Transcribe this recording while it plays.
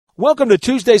Welcome to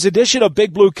Tuesday's edition of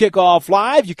Big Blue Kickoff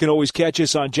Live. You can always catch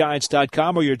us on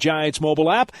Giants.com or your Giants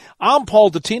mobile app. I'm Paul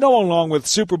Dottino along with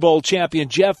Super Bowl champion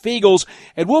Jeff Feagles,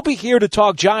 and we'll be here to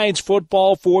talk Giants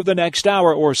football for the next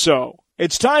hour or so.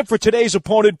 It's time for today's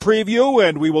opponent preview,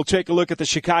 and we will take a look at the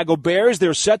Chicago Bears.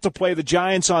 They're set to play the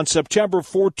Giants on September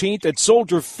 14th at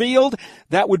Soldier Field.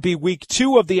 That would be week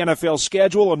 2 of the NFL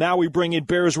schedule, and now we bring in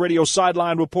Bears radio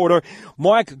sideline reporter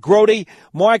Mark Grote.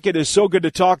 Mark, it is so good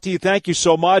to talk to you. Thank you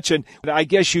so much, and I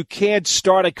guess you can't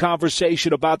start a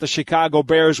conversation about the Chicago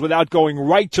Bears without going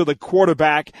right to the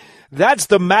quarterback. That's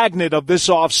the magnet of this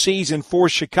offseason for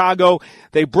Chicago.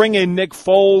 They bring in Nick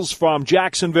Foles from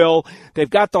Jacksonville. They've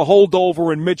got the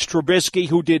holdover in Mitch Trubisky,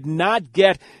 who did not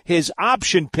get his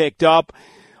option picked up.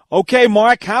 Okay,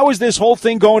 Mark, how is this whole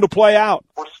thing going to play out?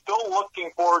 We're still looking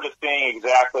forward to seeing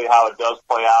exactly how it does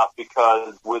play out,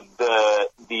 because with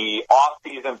the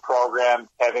off-season program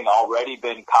having already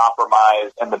been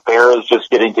compromised and the Bears just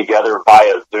getting together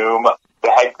via Zoom,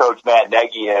 the head coach, Matt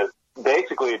Nagy, has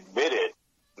basically admitted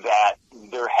that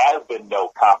there has been no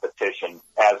competition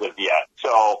as of yet.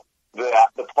 So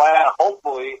the plan,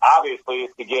 hopefully, obviously,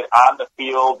 is to get on the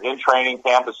field in training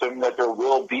camp, assuming that there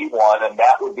will be one, and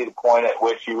that would be the point at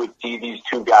which you would see these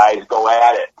two guys go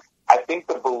at it. I think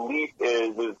the belief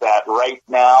is that right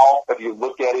now, if you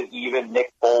look at it, even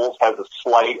Nick Foles has a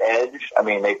slight edge. I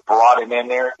mean, they brought him in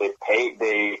there. They've made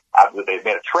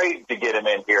a trade to get him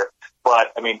in here.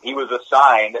 But, I mean, he was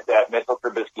assigned that Mitchell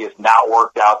Trubisky has not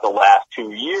worked out the last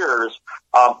 2 years.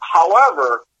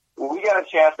 However, we got a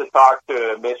chance to talk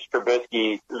to Mitch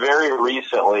Trubisky very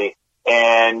recently,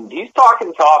 and he's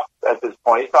talking tough at this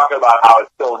point. He's talking about how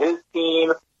it's still his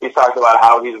team. He's talking about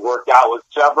how he's worked out with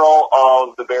several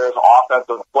of the Bears'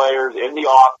 offensive players in the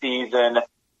offseason,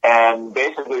 and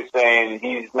basically saying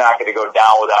he's not going to go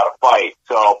down without a fight.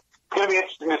 So it's going to be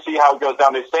interesting to see how it goes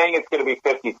down. They're saying it's going to be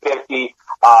 50-50,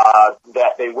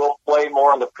 that they will play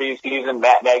more in the preseason.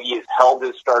 Matt Nagy has held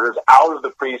his starters out of the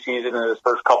preseason in his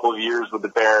first couple of years with the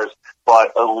Bears,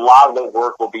 but a lot of the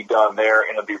work will be done there,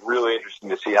 and it'll be really interesting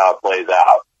to see how it plays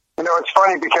out. You know, it's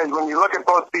funny because when you look at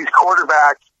both these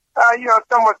quarterbacks,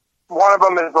 somewhat one of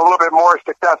them is a little bit more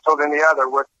successful than the other,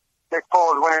 with Nick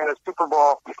Foles winning the Super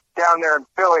Bowl down there in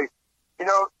Philly. You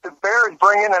know, the Bears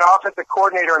bring in an offensive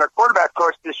coordinator and a quarterback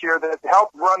coach this year that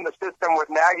helped run the system with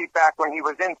Nagy back when he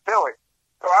was in Philly.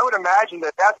 So I would imagine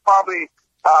that that's probably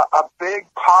a big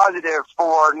positive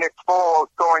for Nick Foles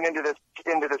going into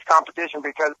this competition,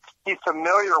 because he's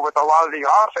familiar with a lot of the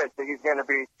offense that he's going to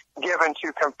be given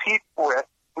to compete with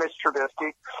Mitch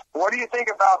Trubisky. What do you think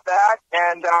about that?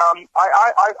 And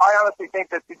I honestly think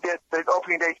that the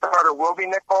opening day starter will be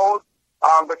Nick Foles.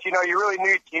 But you really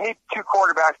need two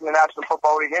quarterbacks in the National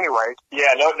Football League anyway.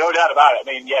 Yeah, no doubt about it. I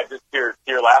mean, yeah, just to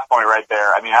your last point right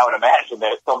there. I mean, I would imagine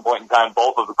that at some point in time,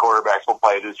 both of the quarterbacks will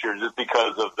play this year, just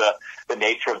because of the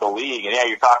nature of the league. And yeah,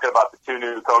 you're talking about the two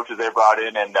new coaches they brought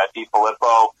in, and Jim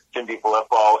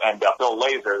DiFilippo, and Bill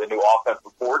Lazor, the new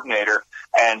offensive coordinator.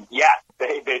 And yeah,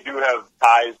 they do have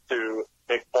ties to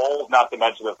Nick Foles, not to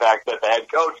mention the fact that the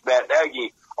head coach, Matt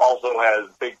Nagy, also has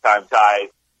big time ties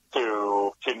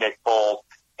to Nick Foles.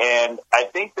 And I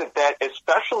think that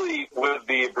especially with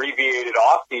the abbreviated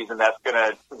offseason, that's going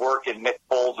to work in Nick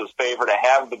Foles' favor, to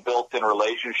have the built-in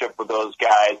relationship with those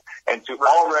guys, and to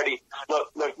already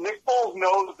look, Nick Foles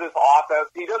knows this offense.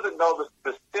 He doesn't know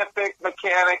the specific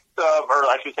mechanics of, or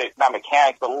I should say not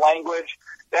mechanics, but language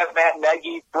that Matt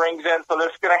Nagy brings in. So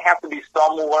there's going to have to be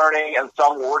some learning and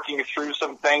some working through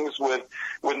some things with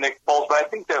Nick Foles. But I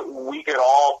think that we could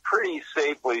all pretty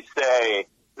safely say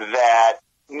that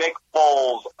Nick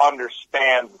Foles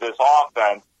understands this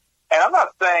offense. And I'm not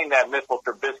saying that Mitchell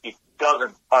Trubisky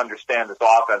doesn't understand this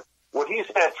offense. What he's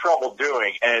had trouble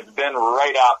doing, and it's been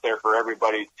right out there for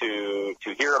everybody to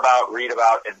hear about, read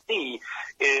about, and see,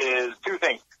 is two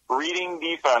things. Reading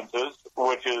defenses,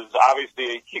 which is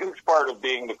obviously a huge part of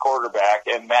being the quarterback,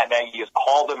 and Matt Nagy has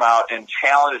called him out and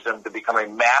challenged him to become a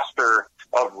master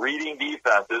of reading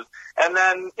defenses. And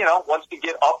then, once you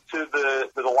get up to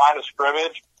the line of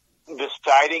scrimmage,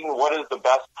 deciding what is the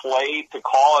best play to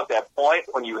call at that point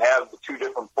when you have the two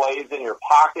different plays in your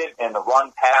pocket and the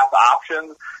run-pass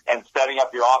options and setting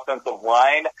up your offensive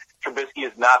line. Trubisky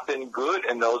has not been good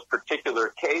in those particular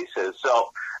cases.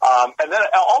 So, and then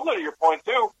also to your point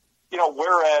too,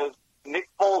 whereas Nick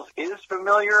Foles is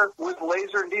familiar with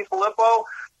Lazor and DiFilippo,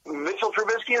 Mitchell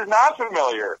Trubisky is not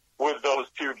familiar with those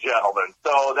two gentlemen.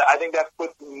 So I think that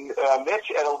puts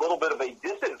Mitch at a little bit of a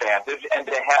disadvantage, and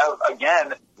to have,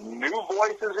 again, new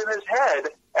voices in his head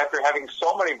after having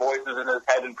so many voices in his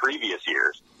head in previous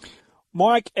years.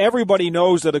 Mark, everybody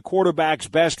knows that a quarterback's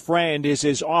best friend is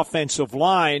his offensive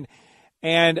line.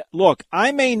 And look,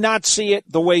 I may not see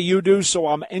it the way you do, so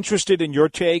I'm interested in your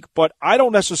take, but I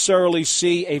don't necessarily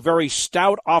see a very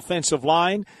stout offensive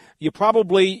line. You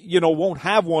probably, won't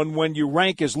have one when you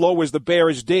rank as low as the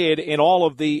Bears did in all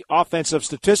of the offensive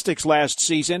statistics last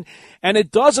season. And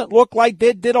it doesn't look like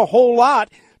they did a whole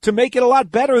lot to make it a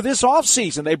lot better this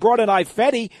offseason. They brought in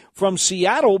Ifedi from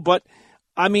Seattle, but,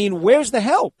 where's the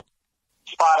help?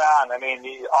 Spot on. I mean,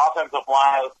 the offensive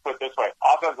line, let's put it this way,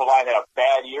 offensive line had a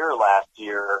bad year last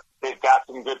year. They've got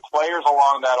some good players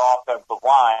along that offensive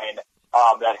line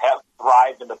that have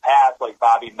thrived in the past, like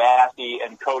Bobby Massey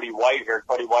and Cody Whitehair.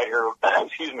 Cody Whitehair,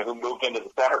 who moved into the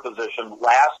center position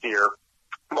last year.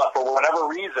 But for whatever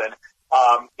reason,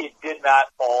 it did not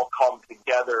all come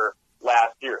together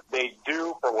last year. They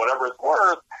do, for whatever it's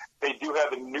worth, they do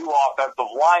have a new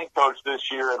offensive line coach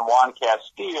this year in Juan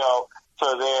Castillo.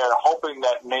 So they're hoping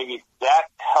that maybe that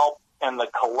helps in the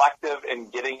collective in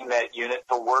getting that unit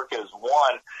to work as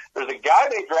one. There's a guy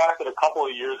they drafted a couple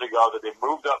of years ago that they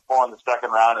moved up for in the second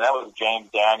round, and that was James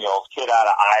Daniels, kid out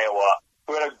of Iowa,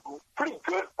 who had a pretty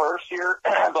good first year,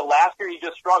 but last year he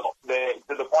just struggled to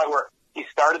the point where he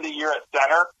started the year at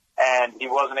center, and he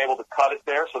wasn't able to cut it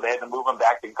there, so they had to move him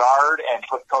back to guard and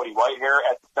put Cody Whitehair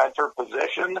at the center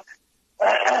position.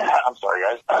 I'm sorry,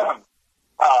 guys.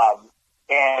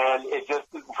 And it just,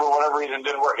 for whatever reason,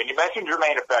 didn't work. And you mentioned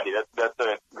Germain Ifedi. That's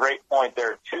a great point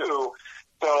there, too.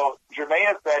 So Germain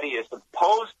Ifedi is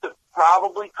supposed to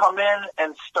probably come in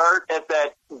and start at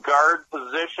that guard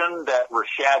position that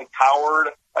Rashad Coward,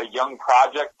 a young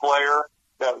project player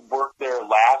that worked there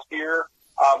last year.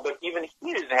 But even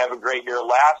he didn't have a great year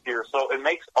last year. So it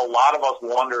makes a lot of us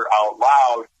wonder out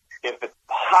loud if it's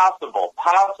possible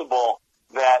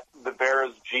that the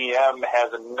Bears GM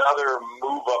has another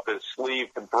move up his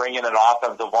sleeve to bring in an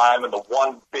offensive lineman. The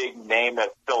one big name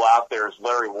that's still out there is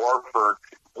Larry Warford,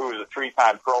 who is a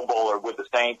three-time Pro Bowler with the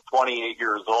Saints, 28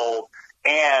 years old.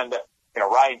 And,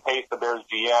 Ryan Pace, the Bears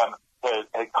GM,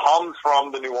 comes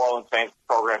from the New Orleans Saints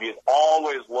program. He's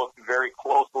always looked very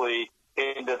closely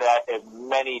into that, as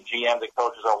many GMs and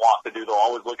coaches are wont to do. They'll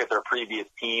always look at their previous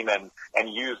team and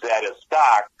use that as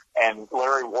stock. And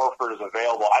Larry Warford is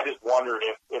available. I just wonder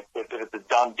if it's a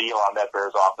done deal on that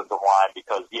Bears offensive line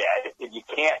because, you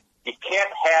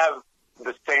can't have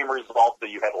the same results that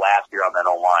you had last year on that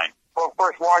O-line. Well, of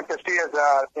course, Juan Castillo is,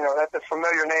 that's a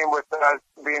familiar name with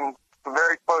being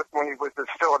very close when he was in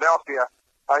Philadelphia.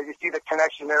 You see the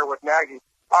connection there with Nagy.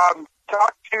 We're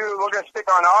going to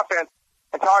stick on offense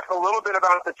and talk a little bit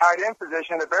about the tight end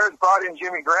position. The Bears brought in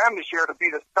Jimmy Graham this year to be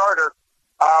the starter.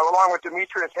 Along with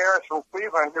Demetrius Harris from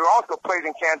Cleveland, who also played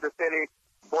in Kansas City,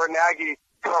 where Nagy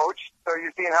coached. So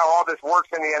you're seeing how all this works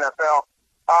in the NFL.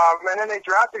 And then they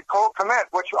drafted Cole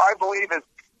Kmet, which I believe is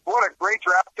what a great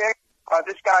draft pick.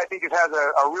 This guy, I think, has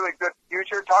a really good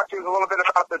future. Talk to us a little bit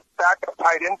about the backup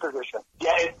tight end position.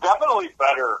 Yeah, it's definitely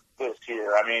better this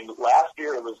year. I mean, last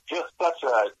year it was just such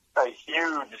a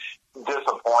huge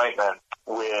disappointment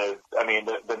with,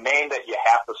 the name that you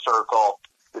have to circle.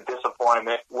 The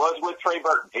disappointment was with Trey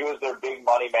Burton. He was their big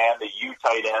money man, the U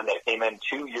tight end that came in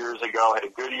 2 years ago, had a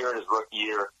good year in his rookie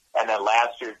year, and then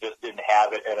last year just didn't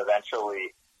have it, and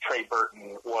eventually Trey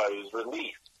Burton was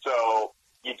released. So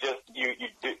you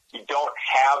don't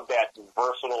have that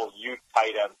versatile youth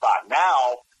tight end spot.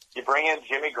 Now you bring in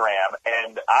Jimmy Graham,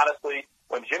 and honestly,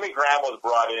 when Jimmy Graham was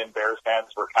brought in, Bears fans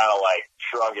were kind of like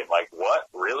shrugging, like, what?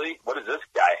 Really? What does this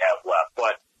guy have left?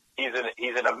 But he's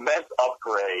an immense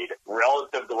upgrade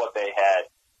relative to what they had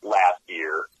last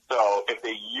year. So if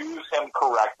they use him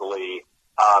correctly,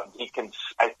 he can.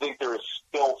 I think there is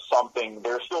still something.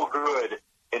 They're still good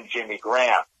in Jimmy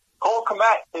Graham. Cole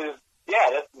Kmet is,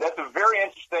 that's a very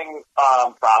interesting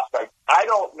prospect. I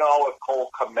don't know if Cole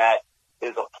Kmet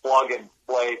is a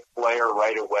plug-and-play player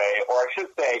right away, or I should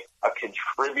say a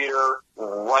contributor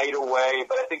right away,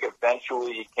 but I think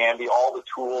eventually he can be. All the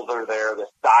tools are there. The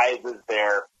size is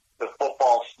there. The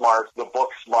football smarts, the book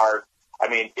smart. I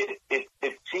mean,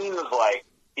 it seems like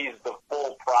he's the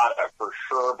full product for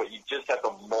sure, but you just have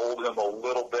to mold him a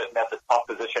little bit, and that's a tough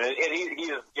position. And he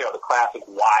is, the classic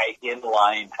Y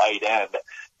inline tight end.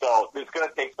 So it's going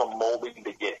to take some molding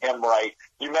to get him right.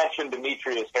 You mentioned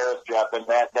Demetrius Harris, Jeff, and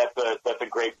that's a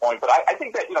great point. But I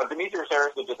think that, Demetrius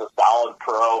Harris is just a solid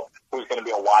pro who's going to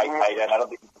be a Y tight end. I don't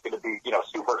think he's going to be,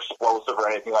 super explosive or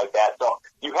anything like that. So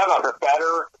you have a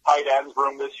better tight ends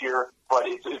room this year, but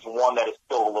it's one that is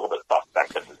still a little bit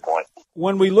suspect at this point.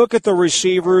 When we look at the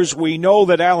receivers, we know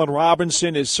that Allen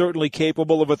Robinson is certainly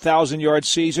capable of a 1,000-yard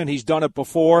season. He's done it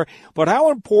before. But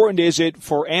how important is it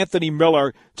for Anthony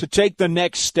Miller to take the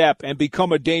next step and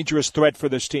become a dangerous threat for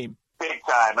this team? Big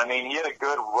time. I mean, he had a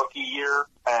good rookie year,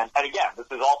 and again, this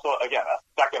is also a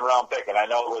second-round pick. And I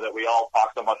know that we all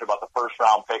talk so much about the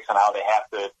first-round picks and how they have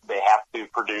to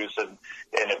produce, and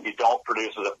if you don't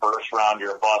produce as a first round,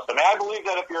 you're a bust. I mean, I believe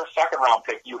that if you're a second-round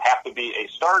pick, you have to be a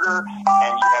starter,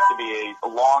 and you have to be a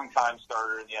long-time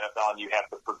starter in the NFL, and you have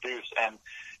to produce. And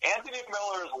Anthony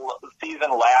Miller's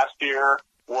season last year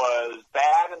was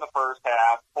bad in the first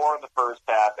half, poor in the first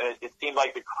half, and it seemed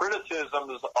like the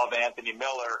criticisms of Anthony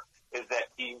Miller is that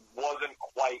he wasn't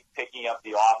quite picking up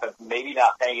the offense, maybe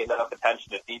not paying enough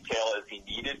attention to detail as he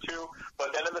needed to.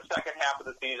 But then in the second half of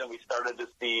the season, we started to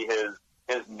see his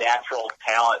natural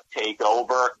talent take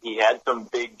over. He had some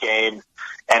big games,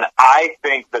 and I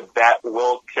think that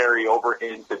will carry over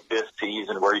into this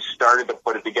season where he started to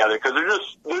put it together because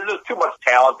there's just too much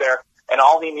talent there. And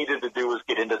all he needed to do was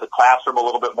get into the classroom a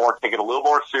little bit more, take it a little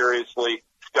more seriously,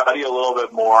 study a little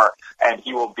bit more, and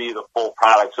he will be the full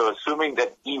product. So assuming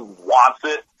that he wants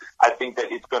it, I think that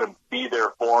it's going to be there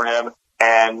for him.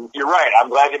 And you're right. I'm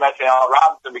glad you mentioned Allen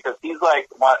Robinson because he's like,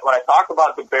 when I talk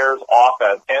about the Bears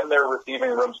offense and their receiving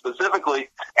room specifically,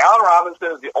 Allen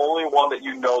Robinson is the only one that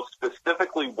you know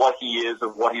specifically what he is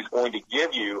and what he's going to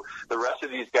give you. The rest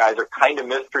of these guys are kind of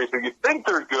mysteries. So you think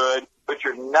they're good, but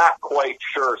you're not quite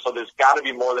sure. So there's got to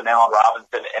be more than Allen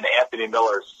Robinson, and Anthony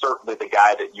Miller is certainly the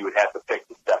guy that you would have to pick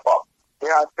to step up.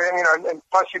 Yeah, and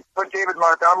plus you put David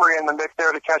Montgomery in the mix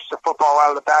there to catch the football out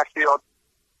of the backfield.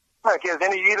 Like, gives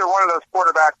either one of those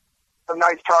quarterbacks some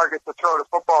nice targets to throw the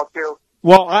football to.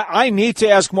 Well, I need to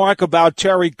ask Mark about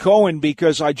Terry Cohen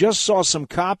because I just saw some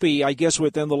copy, I guess,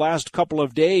 within the last couple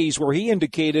of days where he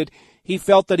indicated he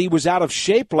felt that he was out of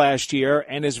shape last year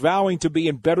and is vowing to be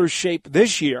in better shape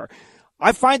this year.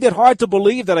 I find it hard to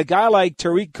believe that a guy like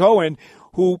Tariq Cohen,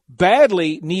 who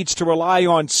badly needs to rely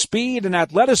on speed and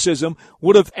athleticism,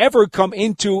 would have ever come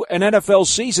into an NFL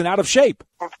season out of shape.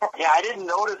 Yeah, I didn't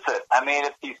notice it. I mean,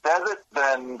 if he says it,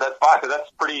 then that's fine, because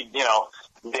that's pretty,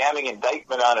 damning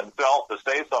indictment on himself to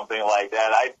say something like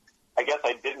that. I guess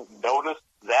I didn't notice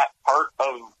that part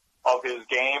of his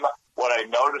game. What I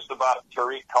noticed about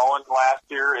Tariq Cohen last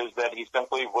year is that he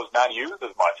simply was not used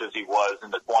as much as he was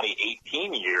in the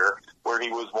 2018 year, where he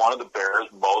was one of the Bears'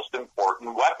 most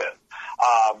important weapons.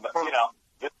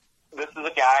 This is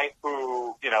a guy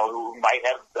who might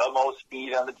have the most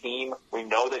speed on the team. We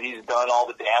know that he's done all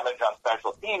the damage on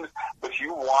special teams, but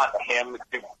you want him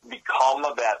to become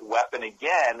that weapon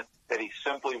again that he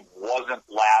simply wasn't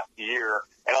last year.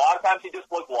 And a lot of times he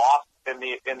just looked lost in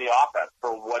the offense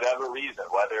for whatever reason,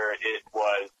 whether it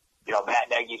was, Matt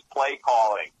Nagy's play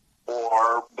calling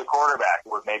or the quarterback,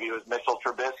 or maybe it was Mitchell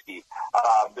Trubisky.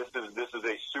 This is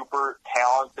a super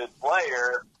talented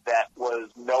player that was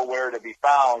nowhere to be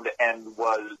found and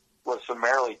was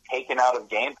summarily taken out of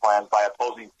game plans by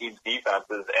opposing teams'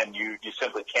 defenses, and you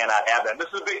simply cannot have that. And this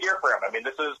is a big year for him. I mean,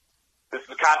 this is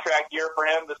a contract year for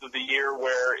him. This is the year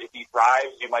where if he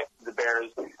thrives, you might see the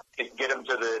Bears get him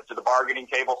to the bargaining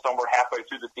table somewhere halfway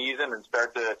through the season and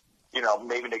start to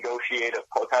maybe negotiate a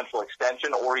potential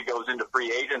extension, or he goes into free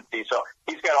agency. So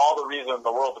he's got all the reason in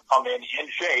the world to come in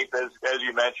shape, as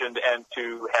you mentioned, and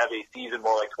to have a season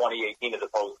more like 2018 as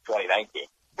opposed to 2019.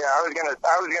 Yeah, I was gonna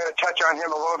touch on him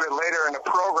a little bit later in the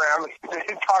program,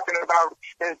 talking about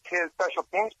his special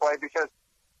teams play, because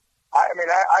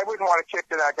I wouldn't want to kick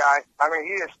to that guy. I mean,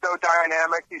 he is so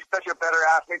dynamic. He's such a better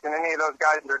athlete than any of those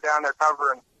guys that are down there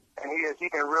covering, and he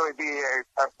can really be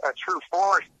a true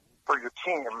force for your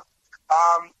team.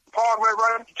 Paul, I'm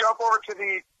going to jump over to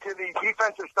the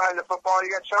defensive side of the football.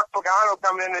 You got Chuck Pagano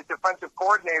coming in as defensive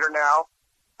coordinator now,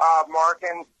 Mark,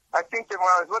 and I think that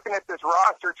when I was looking at this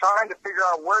roster, trying to figure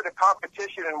out where the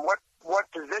competition and what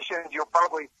positions you'll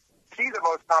probably see the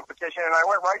most competition, and I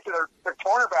went right to the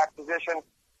cornerback position.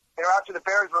 After the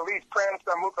Bears released Prince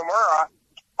Mukamura,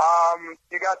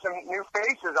 you got some new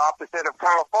faces opposite of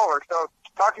Kyle Fuller. So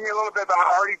talk to me a little bit about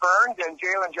Artie Burns and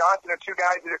Jalen Johnson, are two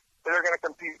guys that are going to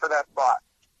compete for that spot.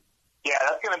 Yeah,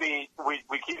 that's going to be,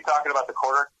 we keep talking about the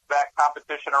quarterback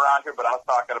competition around here, but I was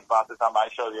talking about this on my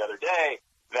show the other day,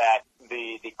 that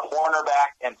the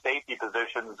cornerback and safety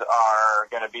positions are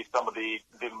going to be some of the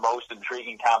most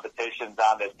intriguing competitions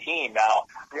on this team. Now,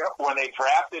 When they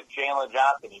drafted Jalen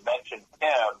Johnson, you mentioned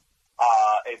him,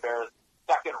 a Bears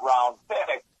second-round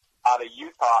pick out of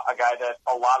Utah, a guy that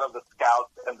a lot of the scouts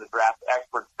and the draft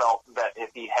experts felt that if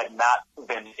he had not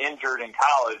been injured in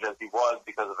college, as he was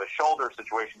because of a shoulder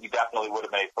situation, he definitely would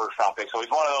have made first-round pick. So he's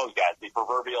one of those guys, the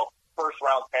proverbial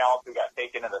first-round talent who got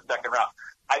taken in the second round.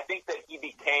 I think that he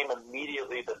became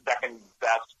immediately the second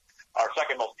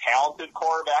most talented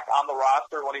quarterback on the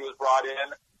roster when he was brought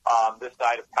in, this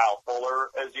side of Kyle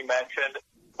Fuller, as you mentioned.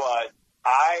 But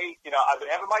I've been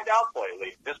having my doubts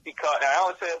lately, just because, and I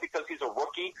only say that because he's a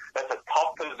rookie. That's a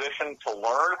tough position to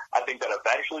learn. I think that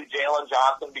eventually Jalen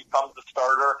Johnson becomes the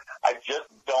starter. I just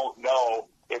don't know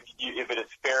if it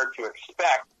is fair to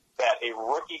expect that a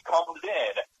rookie comes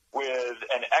in with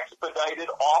an expedited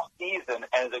off season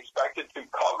and is expected to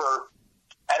cover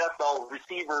NFL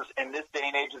receivers in this day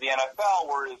and age of the NFL,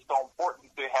 where it is so important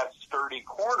to have sturdy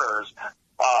corners.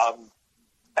 I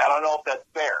don't know if that's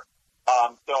fair.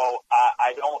 So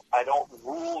I don't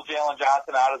rule Jalen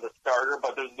Johnson out as a starter,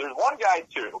 but there's one guy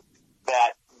too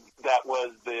that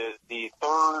was the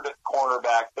third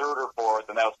cornerback, third or fourth,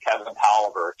 and that was Kevin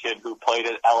Tolliver, a kid who played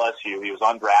at LSU. He was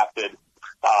undrafted,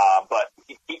 but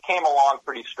he came along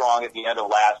pretty strong at the end of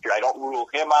last year. I don't rule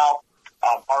him out.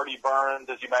 Artie Burns,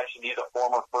 as you mentioned, he's a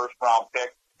former first-round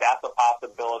pick. That's a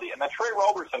possibility. And then Trey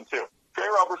Roberson, too. Trey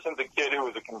Roberson's a kid who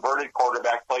was a converted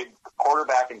quarterback, played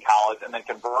quarterback in college, and then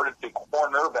converted to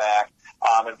cornerback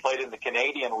and played in the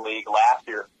Canadian League last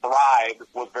year. Thrived,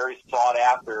 was very sought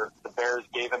after. The Bears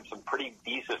gave him some pretty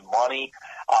decent money,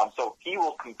 so he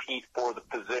will compete for the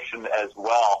position as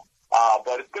well.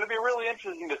 But it's going to be really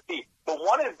interesting to see. The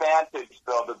one advantage,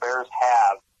 though, the Bears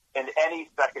have in any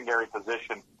secondary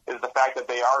position is the fact that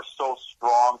they are so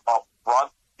strong up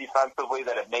front defensively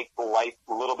that it makes life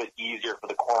a little bit easier for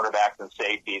the cornerbacks and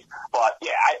safeties. But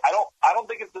yeah, I don't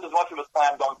think it's as much of a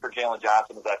slam dunk for Jalen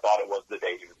Johnson as I thought it was the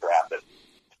day he was drafted.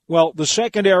 Well, the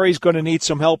secondary is going to need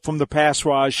some help from the pass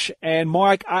rush. And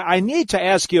Mark, I need to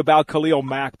ask you about Khalil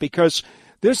Mack, because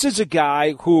this is a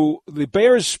guy who the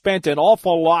Bears spent an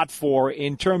awful lot for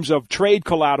in terms of trade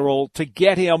collateral to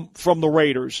get him from the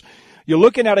Raiders. You're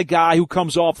looking at a guy who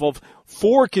comes off of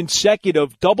 4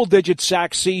 consecutive double-digit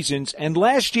sack seasons. And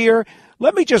last year,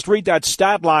 let me just read that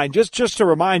stat line just to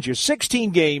remind you, 16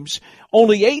 games,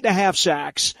 only 8.5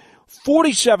 sacks,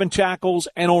 47 tackles,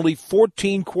 and only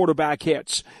 14 quarterback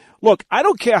hits. Look, I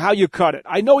don't care how you cut it.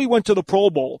 I know he went to the Pro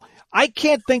Bowl. I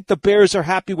can't think the Bears are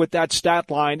happy with that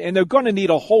stat line, and they're going to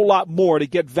need a whole lot more to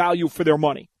get value for their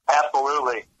money.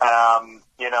 Absolutely.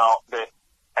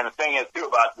 And the thing is, too,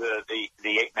 about the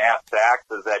 8.5 sacks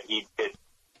is that he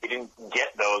didn't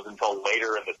get those until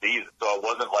later in the season. So it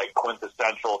wasn't like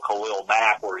quintessential Khalil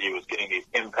Mack where he was getting these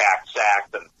impact sacks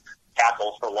and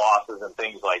tackles for losses and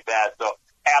things like that. So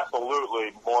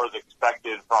absolutely more is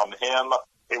expected from him.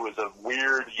 It was a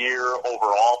weird year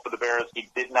overall for the Bears. He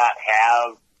did not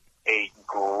have a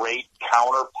great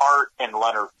counterpart in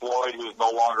Leonard Floyd, who is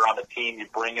no longer on the team. You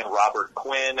bring in Robert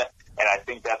Quinn, and I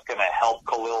think that's going to help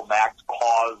Khalil Mack's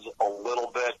cause a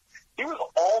little bit. He was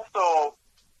also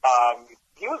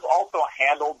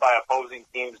handled by opposing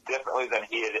teams differently than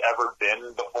he had ever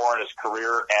been before in his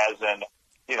career, as in,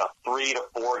 3 to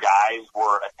 4 guys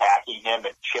were attacking him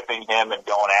and chipping him and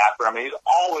going after him. He's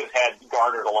always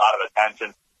garnered a lot of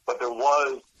attention, but there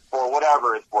was, for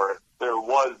whatever it's worth, there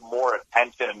was more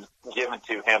attention given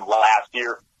to him last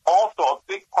year. Also, a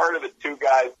big part of it, too,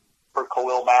 guys, for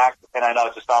Khalil Mack, and I know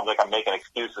it just sounds like I'm making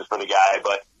excuses for the guy,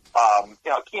 but,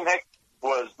 Akeem Hicks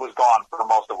was gone for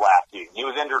most of last season. He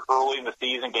was injured early in the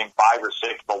season, game 5 or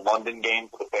 6, the London game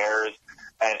for the Bears,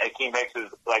 and Akeem Hicks is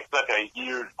like such a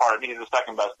huge part. I mean, he's the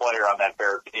second best player on that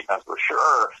Bears defense for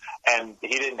sure, and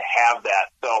he didn't have that.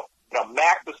 So,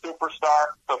 Mack's a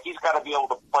superstar, so he's got to be able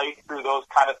to play through those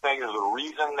kind of things. There's a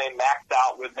reason they maxed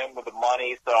out with him with the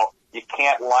money, so you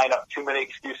can't line up too many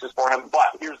excuses for him.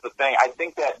 But here's the thing. I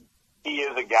think that he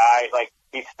is a guy,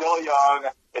 he's still young.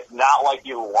 It's not like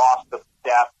he lost a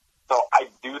step. So I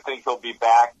do think he'll be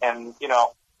back. And, you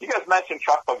guys mentioned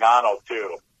Chuck Pagano,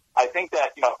 too. I think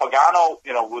that, Pagano,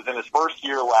 was in his first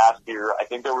year last year. I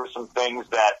think there were some things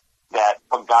that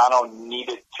Pagano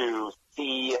needed to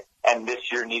see and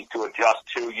this year needs to adjust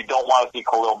to. You don't want to see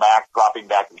Khalil Mack dropping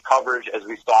back in coverage, as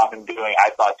we saw him doing,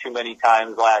 I thought, too many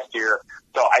times last year.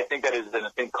 So I think that is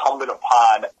incumbent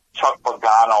upon Chuck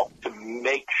Pagano to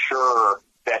make sure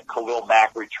that Khalil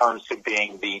Mack returns to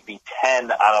being the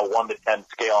 10 on a 1 to 10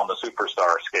 scale on the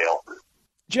superstar scale.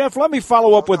 Jeff, let me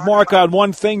follow up with Mark on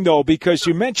one thing, though, because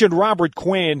you mentioned Robert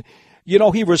Quinn.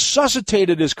 He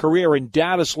resuscitated his career in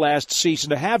Dallas last season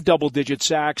to have double-digit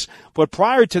sacks, but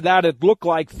prior to that, it looked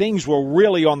like things were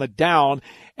really on the down.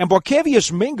 And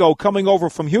Barkevious Mingo coming over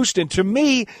from Houston, to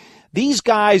me, these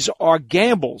guys are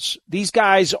gambles. These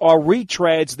guys are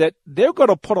retreads that they're going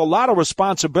to put a lot of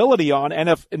responsibility on, and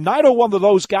if neither one of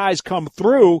those guys come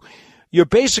through, you're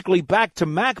basically back to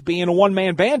Mack being a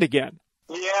one-man band again.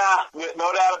 Yeah,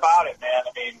 no doubt about it, man.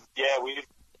 I mean,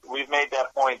 we've made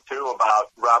that point, too,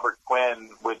 about Robert Quinn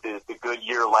with the good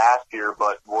year last year,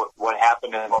 but what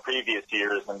happened in the previous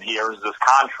years, and he earns this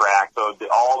contract. So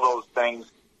all those things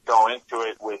go into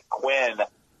it with Quinn.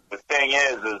 the thing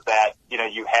is that,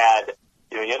 you had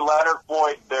Leonard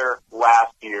Floyd there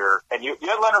last year, and you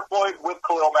had Leonard Floyd with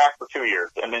Khalil Mack for 2 years.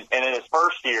 And in his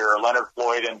first year, Leonard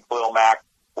Floyd and Khalil Mack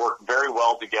worked very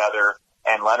well together,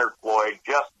 and Leonard Floyd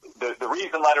the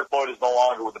reason Leonard Floyd is no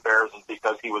longer with the Bears is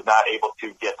because he was not able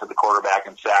to get to the quarterback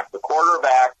and sack the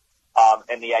quarterback.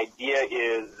 And the idea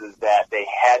is that they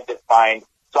had to find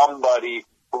somebody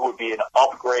who would be an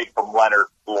upgrade from Leonard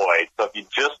Floyd. So if you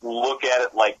just look at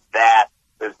it like that,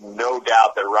 there's no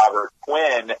doubt that Robert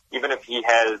Quinn, even if he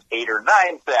has 8 or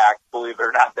 9 sacks, believe it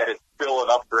or not, that is still an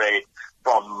upgrade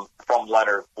from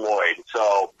Leonard Floyd.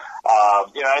 So,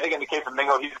 I think in the case of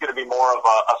Mingo, he's going to be more of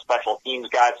a special teams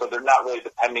guy, so they're not really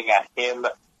depending on him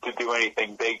to do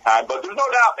anything big time. But there's no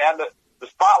doubt, man, the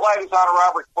spotlight is on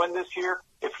Robert Quinn this year.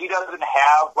 If he doesn't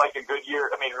have a good year,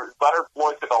 Leonard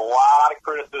Floyd took a lot of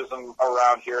criticism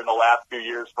around here in the last few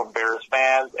years from Bears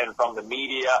fans and from the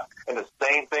media, and the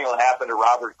same thing will happen to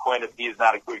Robert Quinn if he's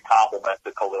not a good complement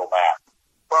to Khalil Mack.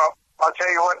 Well, I'll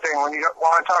tell you one thing. When you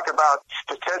want to talk about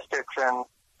statistics and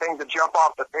things that jump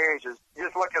off the page, is you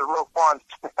just look at Roquan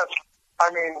Smith.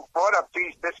 What a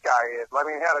beast this guy is. He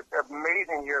had an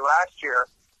amazing year last year.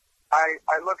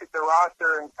 I look at the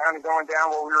roster and kind of going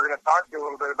down what we were going to talk to you a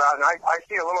little bit about, and I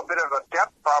see a little bit of a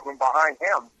depth problem behind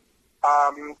him.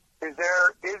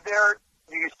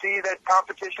 Do you see that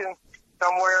competition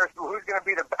somewhere? Who's going to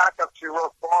be the backup to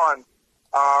Roquan?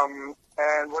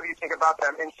 And what do you think about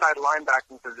that inside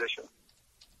linebacking position?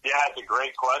 Yeah, it's a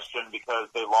great question because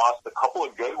they lost a couple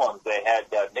of good ones. They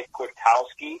had Nick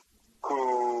Kwiatkowski,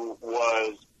 who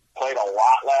played a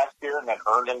lot last year and then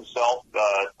earned himself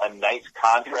a nice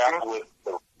contract with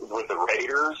the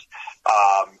Raiders.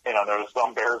 There was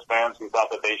some Bears fans who thought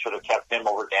that they should have kept him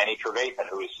over Danny Trevathan,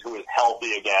 who is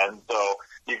healthy again. So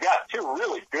you've got 2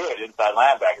 really good inside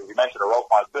linebackers. You mentioned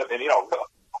Roquan Smith, and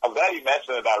I'm glad you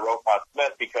mentioned about Roquan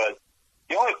Smith because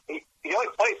he only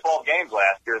played 12 games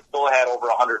last year and still had over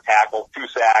 100 tackles, 2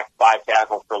 sacks, 5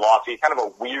 tackles for loss. He's kind of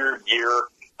a weird year.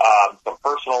 Some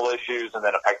personal issues and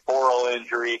then a pectoral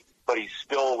injury, but he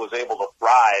still was able to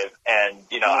thrive. And,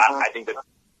 I think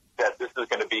that this is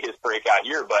going to be his breakout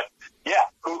year. But, yeah,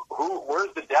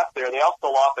 where's the depth there? They also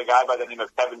lost a guy by the name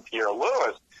of Kevin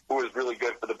Pierre-Louis, who was really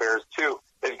good for the Bears, too.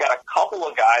 They've got a couple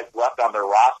of guys left on their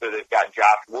roster. They've got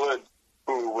Josh Woods,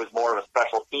 who was more of a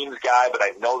special teams guy, but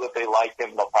I know that they like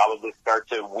him. They'll probably start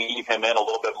to weave him in a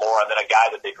little bit more. And then a guy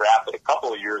that they drafted a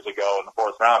couple of years ago in the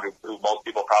 4th round, who most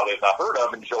people probably have not heard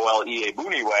of, and Joel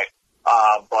Iyiegbuniwe.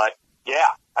 But,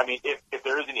 yeah, if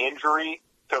there is an injury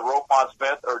to Roquan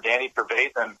Smith or Danny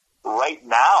Trevathan, right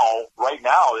now,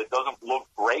 it doesn't look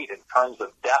great in terms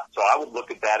of depth. So I would look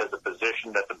at that as a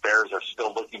position that the Bears are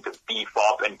still looking to beef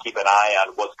up and keep an eye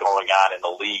on what's going on in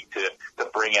the league to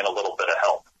bring in a little bit of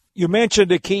help. You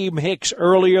mentioned Akeem Hicks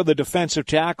earlier, the defensive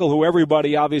tackle, who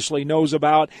everybody obviously knows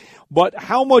about. But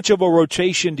how much of a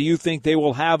rotation do you think they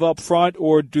will have up front,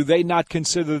 or do they not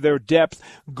consider their depth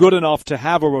good enough to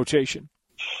have a rotation?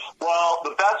 Well,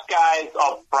 the best guys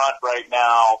up front right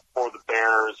now for the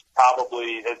Bears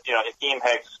probably, Akeem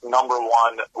Hicks, number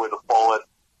 1 with a bullet.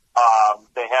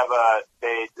 They have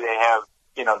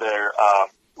their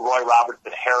Roy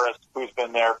Robertson Harris, who's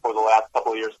been there for the last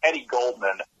couple of years. Eddie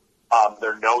Goldman,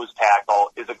 their nose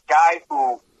tackle, is a guy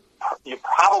who you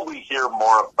probably hear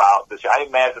more about this year. I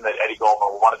imagine that Eddie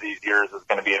Goldman, one of these years, is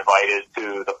going to be invited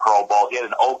to the Pro Bowl. He had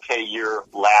an okay year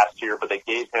last year, but they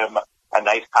gave him a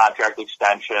nice contract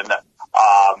extension.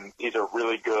 He's a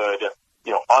really good,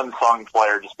 unsung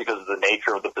player just because of the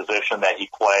nature of the position that he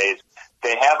plays.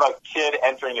 They have a kid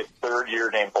entering his 3rd year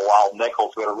named Bilal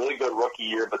Nichols, who had a really good rookie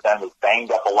year, but then was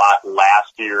banged up a lot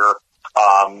last year.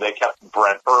 They kept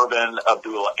Brent Urban,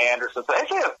 Abdullah Anderson. So they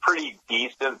actually have pretty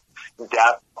decent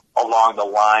depth along the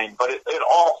line, but it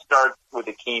all starts with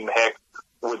Akeem Hicks,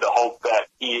 with the hope that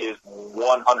he is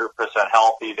 100%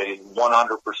 healthy, that he's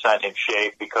 100% in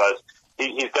shape, because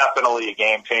he's definitely a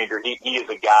game changer. He is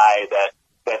a guy that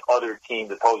other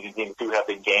teams, opposing teams, do have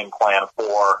the game plan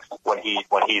for when he's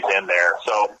in there.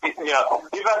 So,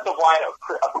 defensive line,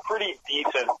 a pretty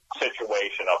decent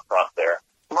situation up front there.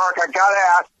 Mark, I got to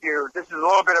ask you, this is a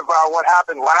little bit about what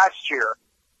happened last year.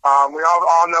 We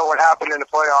all know what happened in the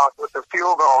playoffs with the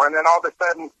field goal, and then all of a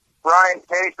sudden, Ryan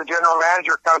Pace, the general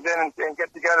manager, comes in and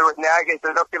gets together with Nagy and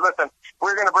says, okay, listen,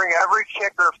 we're going to bring every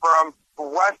kicker from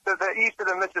east of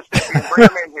the Mississippi and bring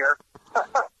them in here.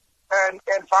 And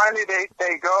finally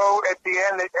they go at the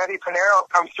end, Eddie Pinheiro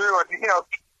comes through, and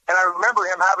I remember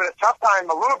him having a tough time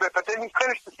a little bit, but then he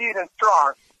finished the season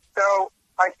strong. So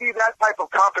I see that type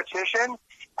of competition.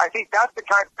 I think that's the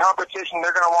kind of competition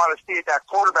they're going to want to see at that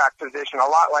quarterback position, a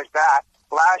lot like that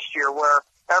last year, where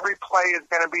every play is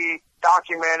going to be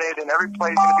documented, and every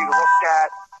play is going to be looked at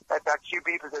that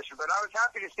QB position. But I was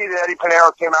happy to see that Eddie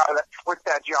Pinheiro came out with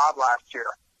that job last year.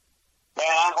 Man,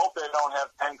 I hope they don't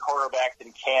have 10 quarterbacks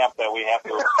in camp that we have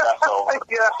to obsess over.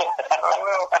 Yeah,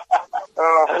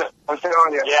 I'm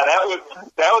telling you. Yeah,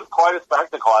 that was quite a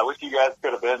spectacle. I wish you guys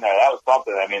could have been there. That was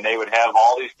something. I mean, they would have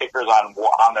all these kickers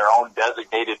on their own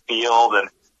designated field, and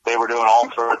they were doing all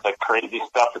sorts of crazy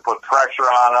stuff to put pressure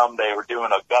on them. They were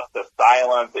doing Augusta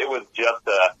silence. It was just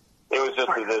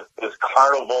this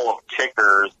carnival of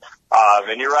kickers.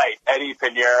 And you're right, Eddie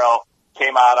Pinheiro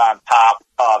came out on top.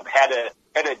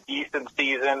 Had a decent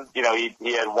season. You know,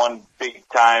 he had one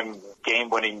big-time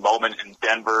game-winning moment in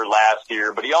Denver last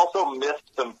year, but he also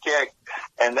missed some kicks.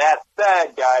 And that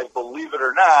said, guys, believe it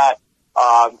or not,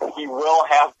 he will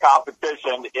have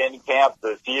competition in camp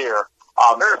this year.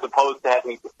 They're supposed to have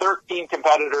 13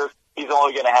 competitors. He's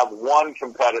only going to have one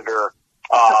competitor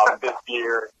this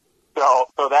year, so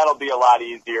that'll be a lot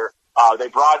easier.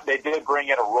 They did bring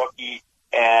in a rookie,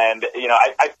 and you know,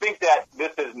 I think that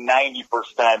this is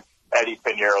 90% Eddie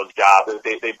Pinheiro's job.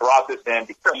 They brought this in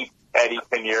to keep Eddie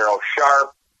Pinheiro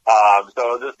sharp. So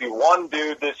there'll just be one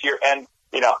dude this year, and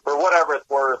you know, for whatever it's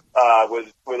worth,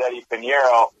 with Eddie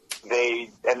Pinheiro,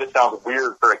 and this sounds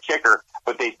weird for a kicker,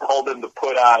 but they told him to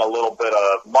put on a little bit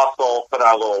of muscle, put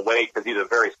on a little weight, because he's a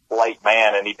very slight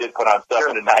man, and he did put on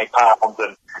 7 to 9 pounds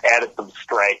and added some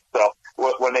strength. So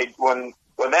when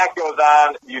that goes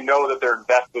on, you know that they're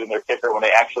invested in their kicker when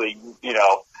they actually, you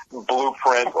know,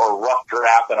 blueprint or rough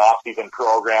draft an off-season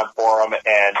program for him,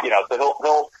 and you know,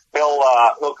 so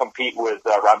he'll compete with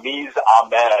Ramiz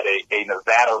Ahmed, a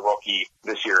Nevada rookie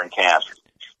this year in camp.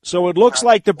 So it looks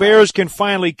like the Bears can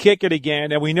finally kick it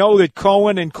again, and we know that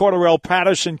Cohen and Cordarrelle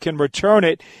Patterson can return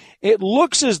it. It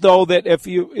looks as though that if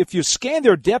you scan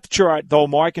their depth chart, though,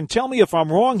 Mark, and tell me if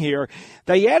I'm wrong here,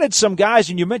 they added some guys,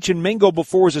 and you mentioned Mingo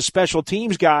before as a special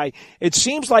teams guy. It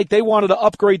seems like they wanted to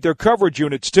upgrade their coverage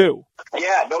units, too.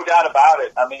 Yeah, no doubt about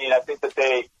it. I mean, I think that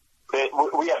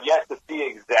we have yet to see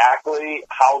exactly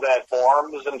how that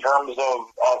forms in terms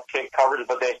of kick coverage,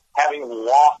 but having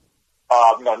lost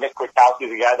Nick Kwiatkowski,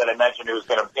 the guy that I mentioned who was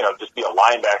going to, just be a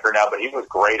linebacker now, but he was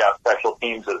great on special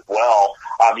teams as well.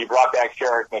 You brought back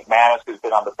Sherrick McManus, who's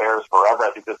been on the Bears forever.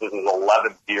 I think this is his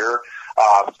 11th year.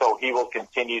 So he will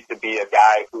continue to be a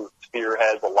guy who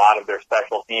spearheads a lot of their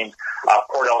special teams.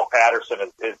 Cordarrelle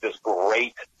Patterson is just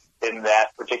great in that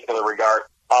particular regard.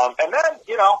 And then,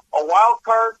 a wild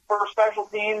card for special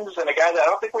teams, and a guy that I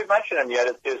don't think we've mentioned him yet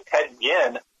is Ted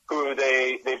Ginn, who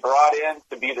they brought in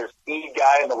to be their speed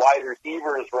guy in the wide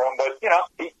receivers room. But,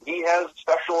 he has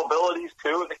special abilities,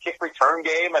 too, in the kick return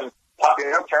game and punt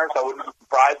return, so I wouldn't be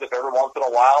surprised if every once in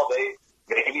a while they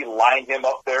maybe line him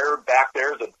up there, back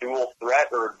there as a dual threat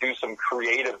or do some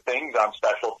creative things on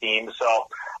special teams. So,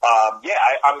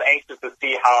 I'm anxious to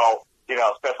see how,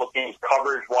 special teams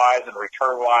coverage-wise and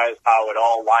return-wise, how it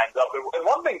all lines up. And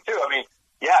one thing, too,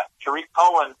 Tariq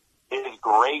Cohen is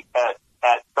great at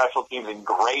special teams and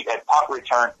great at punt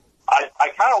return. I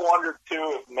kind of wonder,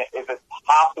 too, if it's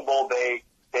possible they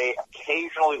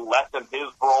occasionally lessen his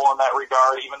role in that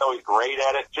regard, even though he's great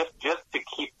at it, just to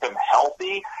keep him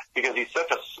healthy, because he's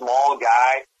such a small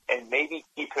guy, and maybe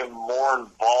keep him more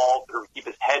involved or keep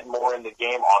his head more in the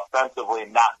game offensively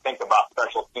and not think about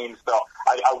special teams. So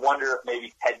I wonder if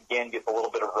maybe Ted Ginn gets a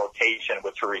little bit of rotation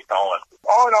with Tariq Cohen.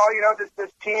 All in all,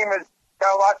 this team has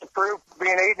got a lot to prove,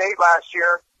 being 8-8 last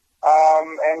year,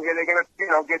 and they're going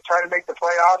to try to make the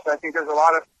playoffs. I think there's a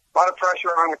lot of pressure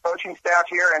on the coaching staff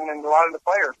here and a lot of the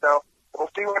players. So we'll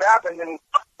see what happens, and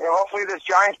hopefully this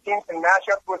Giants team can match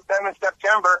up with them in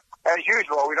September as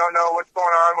usual. We don't know what's going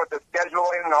on with the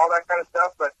scheduling and all that kind of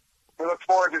stuff, but we look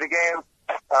forward to the game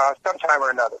sometime or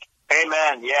another.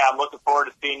 Amen. Yeah, I'm looking forward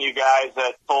to seeing you guys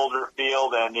at Soldier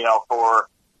Field, and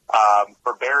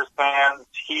for Bears fans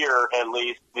here, at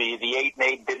least, the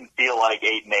 8-8 didn't feel like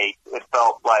 8-8. It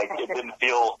felt like it didn't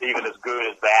feel even as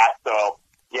good as that. So,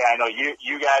 yeah, I know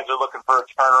you guys are looking for a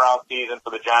turnaround season for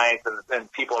the Giants, and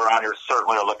people around here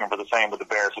certainly are looking for the same with the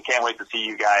Bears. So can't wait to see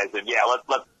you guys. And, yeah,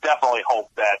 let's definitely hope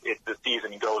that the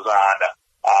season goes on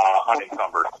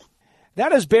unencumbered.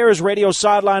 That is Bears radio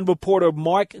sideline reporter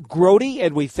Mark Grote,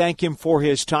 and we thank him for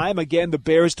his time. Again, the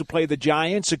Bears to play the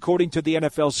Giants, according to the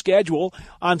NFL schedule,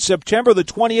 on September the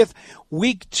 20th,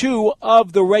 week 2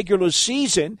 of the regular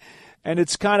season. And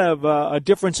it's kind of a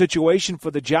different situation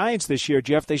for the Giants this year,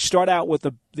 Jeff. They start out with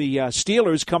the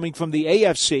Steelers coming from the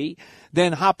AFC,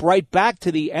 then hop right back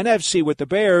to the NFC with the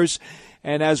Bears.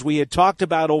 And as we had talked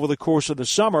about over the course of the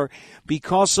summer,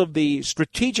 because of the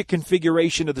strategic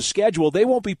configuration of the schedule, they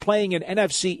won't be playing an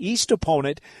NFC East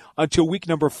opponent until week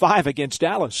number 5 against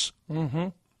Dallas. Mm-hmm.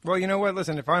 Well, you know what?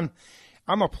 Listen, if I'm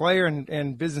a player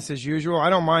and business as usual, I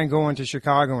don't mind going to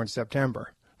Chicago in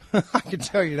September. I can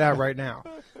tell you that right now.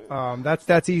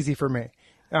 That's easy for me.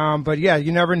 But yeah,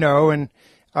 you never know. And,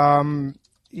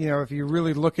 if you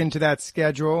really look into that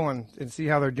schedule and see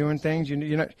how they're doing things,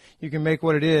 you can make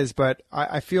what it is. But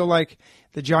I feel like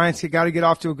the Giants got to get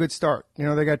off to a good start.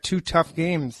 They got 2 tough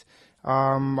games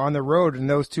on the road, and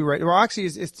those 2 right. Well, actually,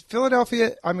 is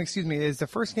Philadelphia? Is the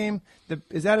first game?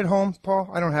 Is that at home, Paul?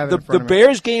 I don't have it. The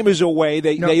Bears game is away.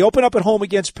 They open up at home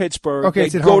against Pittsburgh. Okay,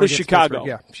 they go to Chicago.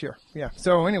 Pittsburgh. Yeah, sure. Yeah.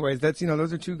 So, anyways, that's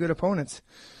those are 2 good opponents.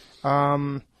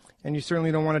 And you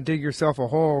certainly don't want to dig yourself a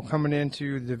hole coming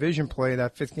into the division play,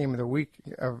 that 5th game of the week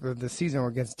of the season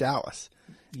against Dallas.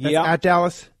 Yeah, at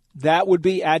Dallas. That would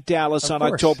be at Dallas on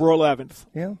October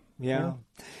 11th. Yeah.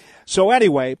 So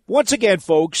anyway, once again,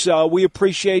 folks, we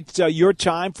appreciate your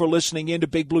time for listening in to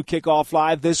Big Blue Kickoff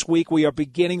Live. This week we are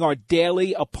beginning our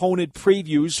daily opponent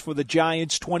previews for the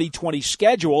Giants' 2020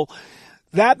 schedule.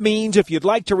 That means if you'd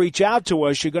like to reach out to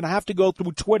us, you're going to have to go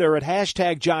through Twitter at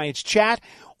 #GiantsChat,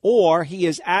 or he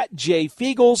is at Jay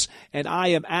Fiegels, and I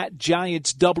am at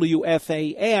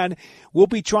GiantsWFAN. We'll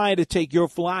be trying to take your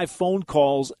live phone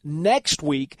calls next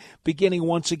week, beginning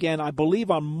once again, I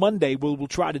believe on Monday. We'll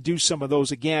try to do some of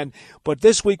those again. But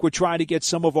this week we're trying to get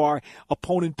some of our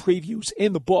opponent previews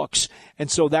in the books, and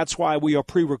so that's why we are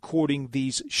pre-recording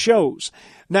these shows.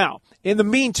 Now, in the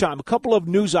meantime, a couple of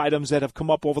news items that have come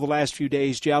up over the last few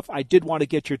days, Jeff, I did want to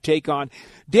get your take on.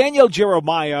 Daniel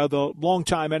Jeremiah, the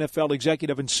longtime NFL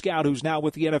executive and scout who's now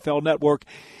with the NFL Network,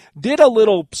 did a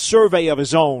little survey of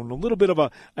his own, a little bit of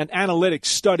an analytics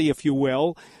study, if you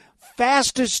will.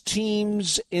 Fastest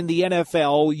teams in the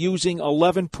NFL using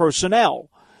 11 personnel.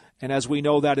 And as we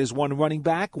know, that is 1 running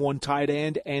back, 1 tight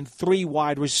end, and 3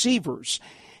 wide receivers.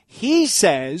 He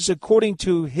says, according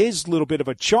to his little bit of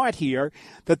a chart here,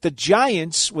 that the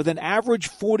Giants, with an average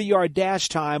 40-yard dash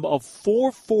time of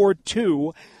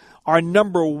 4.42, are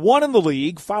number 1 in the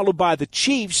league, followed by the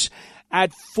Chiefs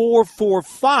at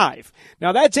 4.45.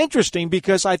 Now, that's interesting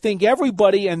because I think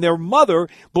everybody and their mother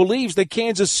believes that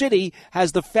Kansas City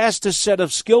has the fastest set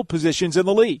of skill positions in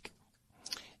the league.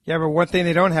 Yeah, but one thing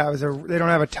they don't have is they don't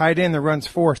have a tight end that runs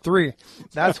 4.3.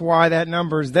 That's why that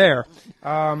number is there.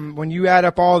 When you add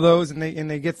up all those and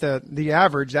they get the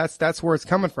average, that's where it's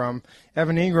coming from.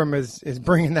 Evan Ingram is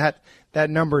bringing that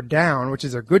number down, which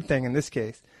is a good thing in this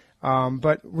case.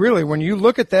 But really, when you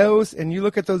look at those and you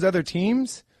look at those other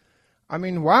teams, I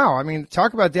mean, wow. I mean,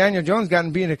 talk about Daniel Jones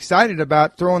being excited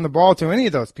about throwing the ball to any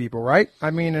of those people, right?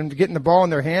 I mean, and getting the ball in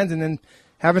their hands and then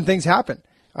having things happen.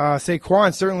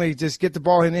 Saquon certainly just get the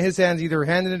ball in his hands, either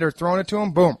handing it or throwing it to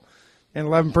him, boom. And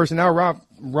 11 personnel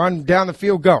run down the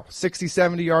field, go. 60,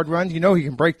 70-yard runs. He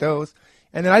can break those.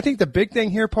 And then I think the big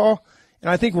thing here, Paul, and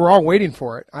I think we're all waiting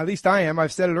for it. At least I am.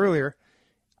 I've said it earlier.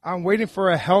 I'm waiting for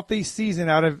a healthy season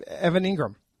out of Evan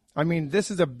Ingram. I mean,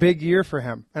 this is a big year for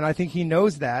him, and I think he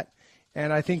knows that.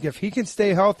 And I think if he can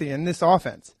stay healthy in this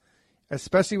offense,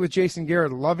 especially with Jason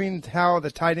Garrett, loving how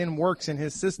the tight end works in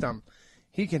his system,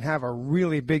 he can have a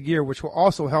really big year, which will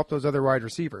also help those other wide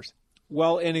receivers.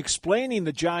 Well, in explaining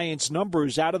the Giants'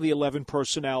 numbers out of the 11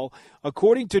 personnel,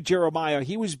 according to Jeremiah,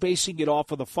 he was basing it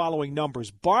off of the following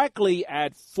numbers. Barkley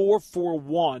at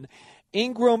 4.41,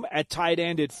 Ingram at tight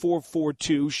end at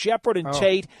 4.42, Shepard and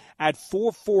Tate at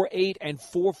 4.48 and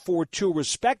 4.42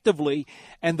 respectively,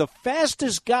 and the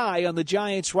fastest guy on the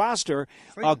Giants roster,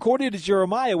 according to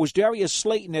Jeremiah, was Darius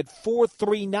Slayton at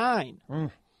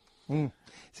 4.39.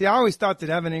 See, I always thought that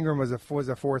Evan Ingram was a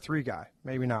 4.3 guy.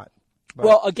 Maybe not. But.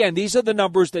 Well, again, these are the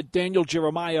numbers that Daniel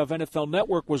Jeremiah of NFL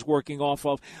Network was working off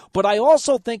of. But I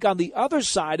also think on the other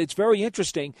side, it's very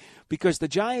interesting because the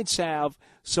Giants have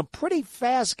some pretty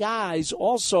fast guys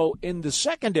also in the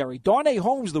secondary. Darnay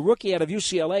Holmes, the rookie out of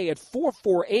UCLA, at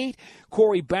 4.48.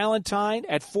 Corey Ballantyne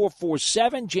at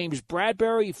 4.47. James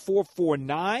Bradbury,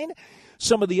 4.49.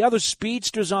 Some of the other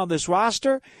speedsters on this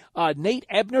roster, Nate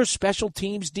Ebner, special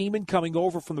teams demon coming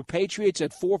over from the Patriots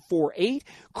at 4.48.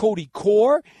 Cody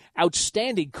Core,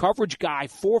 outstanding coverage guy,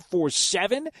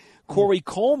 4.47. Corey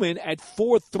Coleman at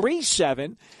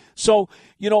 4.37. So,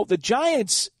 the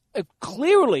Giants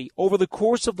clearly over the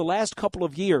course of the last couple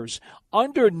of years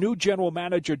under new general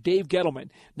manager Dave Gettleman.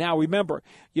 Now, remember,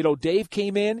 Dave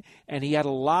came in and he had a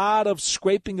lot of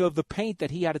scraping of the paint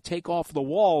that he had to take off the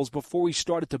walls before he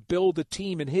started to build the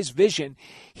team in his vision.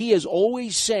 He has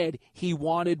always said he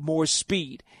wanted more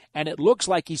speed, and it looks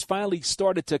like he's finally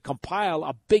started to compile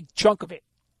a big chunk of it.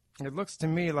 It looks to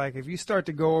me like if you start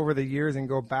to go over the years and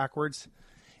go backwards,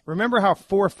 remember how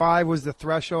 4.5 was the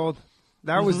threshold?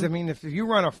 That was, if you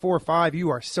run a 4.5, you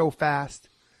are so fast.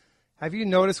 Have you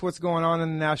noticed what's going on in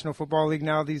the National Football League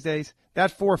now these days?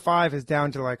 That 4-5 is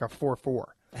down to like a 4-4,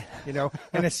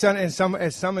 and in some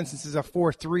instances a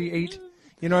 4-3-8.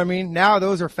 You know what I mean? Now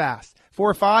those are fast.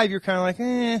 4-5, you're kind of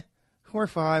like,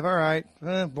 4-5, all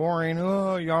right, boring.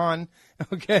 Oh, yawn.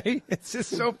 Okay, it's just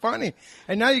so funny.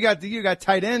 And now you got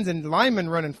tight ends and linemen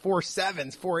running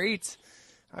 4-7s, 4-8s.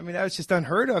 I mean, that was just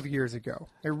unheard of years ago.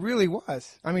 It really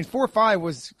was. I mean, 4-5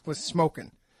 was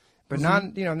smoking, but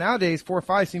not nowadays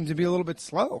 4-5 seems to be a little bit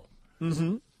slow.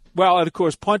 Mm-hmm. Well, and of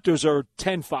course, punters are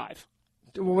 10-5.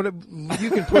 You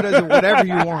can put as whatever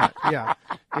you want. Yeah.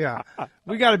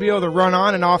 We got to be able to run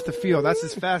on and off the field. That's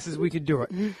as fast as we could do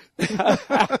it.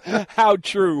 How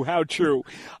true.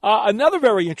 Another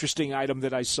very interesting item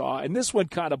that I saw, and this one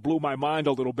kind of blew my mind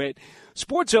a little bit.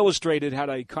 Sports Illustrated had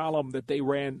a column that they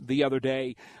ran the other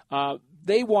day.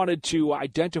 They wanted to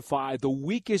identify the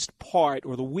weakest part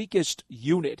or the weakest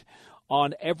unit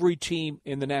on every team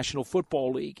in the National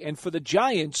Football League. And for the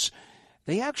Giants,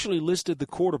 they actually listed the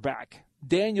quarterback,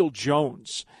 Daniel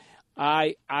Jones.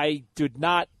 I did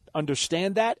not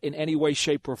understand that in any way,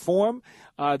 shape, or form.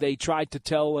 They tried to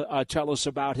tell us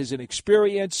about his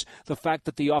inexperience, the fact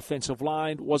that the offensive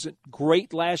line wasn't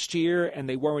great last year and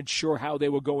they weren't sure how they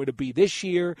were going to be this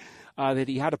year, that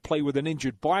he had to play with an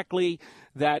injured Barkley,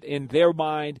 that in their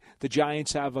mind the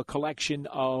Giants have a collection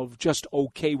of just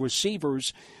okay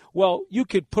receivers. Well, you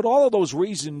could put all of those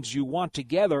reasons you want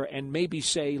together and maybe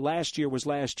say last year was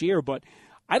last year, but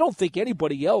I don't think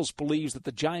anybody else believes that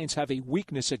the Giants have a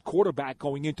weakness at quarterback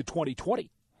going into 2020.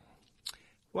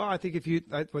 Well, I think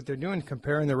what they're doing,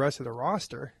 comparing the rest of the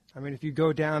roster, I mean, if you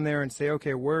go down there and say,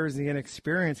 okay, where's the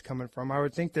inexperience coming from? I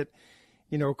would think that,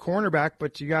 cornerback,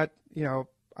 but you got,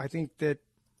 I think that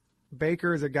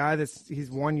Baker is a guy he's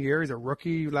 1 year, he's a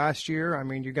rookie last year. I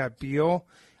mean, you got Beal.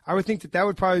 I would think that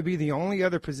would probably be the only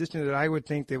other position that I would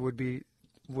think that would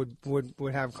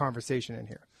have conversation in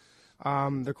here.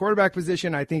 The quarterback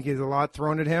position, I think, is a lot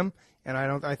thrown at him, and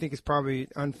I think it's probably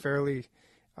unfairly.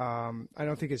 I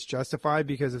don't think it's justified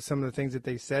because of some of the things that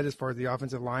they said as far as the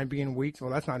offensive line being weak.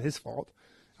 Well, that's not his fault.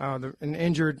 An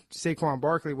injured Saquon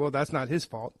Barkley, well, that's not his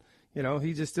fault.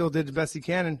 He just still did the best he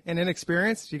can, and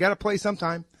inexperienced. You got to play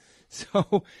sometime.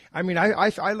 So, I mean,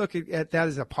 I look at that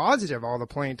as a positive, all the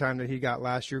playing time that he got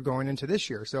last year going into this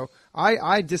year. So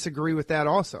I disagree with that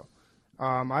also.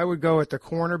 I would go at the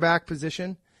cornerback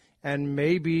position and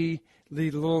maybe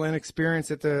the little inexperience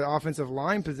at the offensive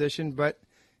line position. But,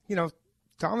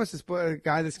 Thomas is a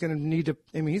guy that's going to need to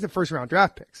 – he's a first-round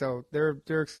draft pick, so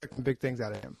they're expecting big things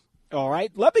out of him. All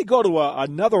right. Let me go to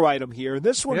another item here.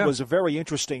 This one was a very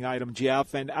interesting item,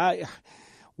 Jeff, and I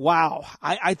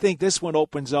think this one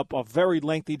opens up a very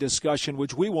lengthy discussion,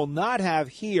 which we will not have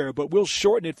here, but we'll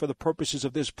shorten it for the purposes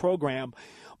of this program.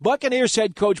 Buccaneers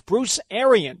head coach Bruce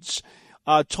Arians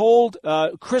told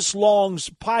Chris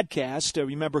Long's podcast,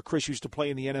 remember Chris used to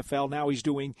play in the NFL, now he's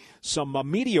doing some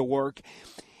media work.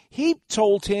 He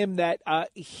told him that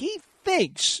he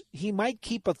thinks he might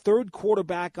keep a third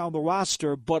quarterback on the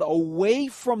roster, but away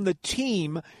from the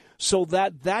team so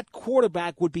that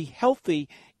quarterback would be healthy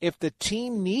if the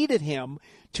team needed him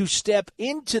to step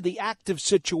into the active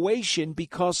situation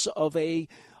because of a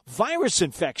virus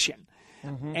infection.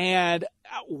 Mm-hmm. And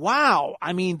wow,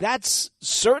 that's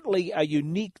certainly a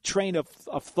unique train of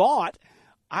thought.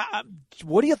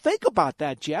 What do you think about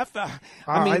that, Jeff?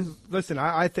 I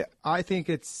think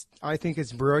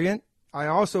it's brilliant. I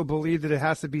also believe that it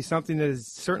has to be something that is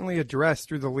certainly addressed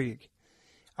through the league.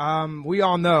 We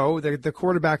all know that the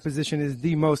quarterback position is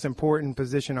the most important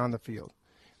position on the field.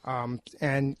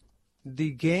 And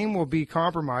the game will be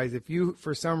compromised if you,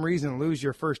 for some reason, lose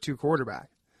your first two quarterbacks.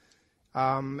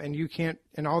 And you can't,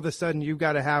 and all of a sudden you've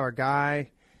got to have a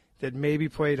guy that maybe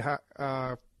played,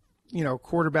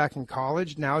 quarterback in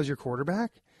college now is your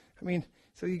quarterback.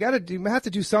 So you have to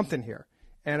do something here.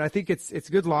 And I think it's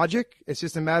good logic. It's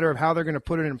just a matter of how they're going to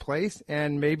put it in place,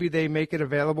 and maybe they make it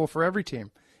available for every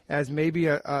team as maybe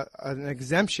an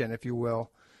exemption, if you will,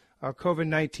 a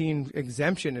COVID-19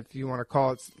 exemption, if you want to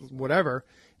call it whatever.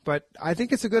 But I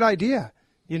think it's a good idea.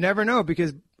 You never know,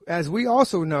 because as we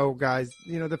also know, guys,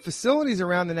 the facilities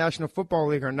around the National Football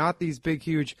League are not these big,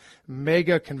 huge,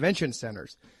 mega convention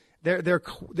centers. They're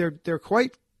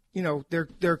quite,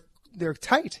 they're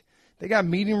tight. They got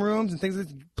meeting rooms and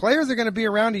things. Players are going to be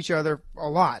around each other a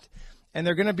lot, and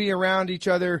they're going to be around each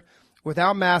other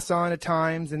without masks on at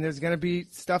times, and there's going to be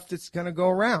stuff that's going to go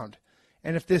around.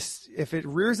 And if it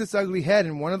rears its ugly head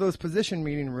in one of those position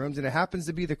meeting rooms, and it happens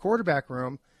to be the quarterback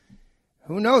room,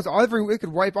 who knows? It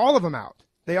could wipe all of them out.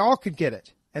 They all could get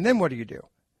it. And then what do you do?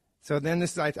 So then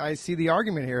I see the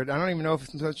argument here. I don't even know if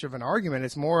it's much of an argument.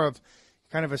 It's more of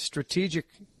kind of a strategic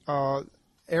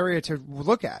area to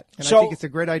look at, and So, I think it's a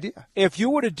great idea. If you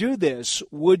were to do this,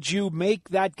 would you make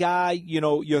that guy,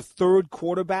 your third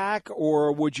quarterback,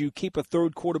 or would you keep a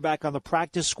third quarterback on the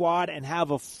practice squad and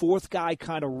have a fourth guy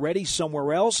kind of ready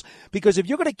somewhere else? Because if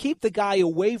you're going to keep the guy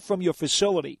away from your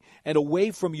facility and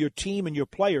away from your team and your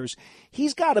players,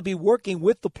 he's got to be working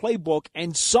with the playbook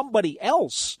and somebody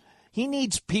else. He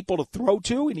needs people to throw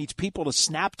to. He needs people to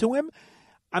snap to him.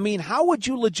 I mean, how would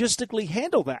you logistically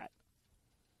handle that?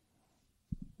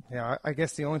 Yeah, I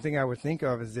guess the only thing I would think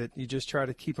of is that you just try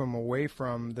to keep them away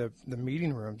from the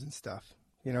meeting rooms and stuff.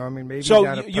 Maybe so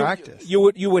out of practice.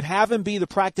 You would have him be the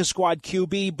practice squad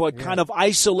QB, but kind of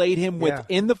isolate him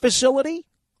within the facility?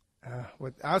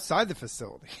 Outside the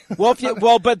facility.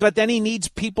 But then he needs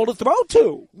people to throw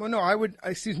to. Well, no,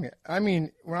 excuse me. I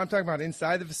mean, when I'm talking about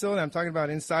inside the facility, I'm talking about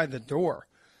inside the door.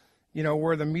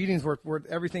 Where the meetings where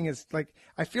everything is like,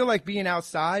 I feel like being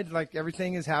outside, like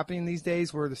everything is happening these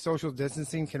days where the social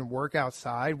distancing can work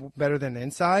outside better than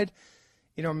inside.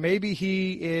 Maybe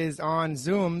he is on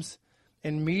Zooms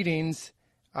and meetings,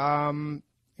 from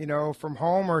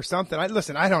home or something.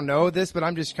 I don't know this, but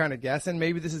I'm just kind of guessing.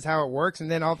 Maybe this is how it works. And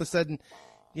then all of a sudden,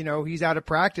 he's out of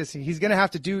practice. He's going to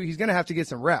have to get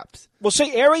some reps. Well,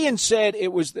 see, Arian said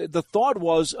it was the thought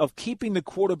was of keeping the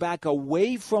quarterback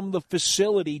away from the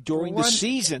facility during the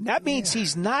season. That means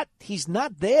he's not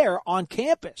there on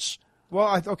campus.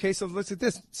 Well, okay, so let's at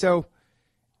this. So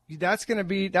that's going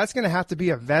to have to be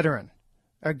a veteran,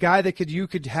 a guy that you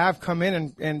could have come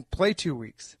in and play 2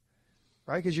 weeks,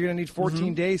 right? Because you're going to need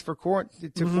 14 days for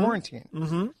quarantine.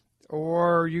 Mm-hmm.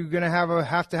 Or you're going to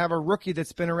have to have a rookie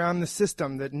that's been around the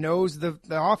system that knows the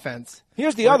offense.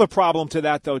 Here's the other problem to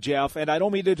that, though, Jeff, and I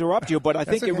don't mean to interrupt you, but I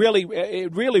think it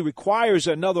really requires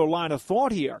another line of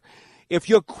thought here. If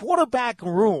your quarterback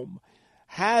room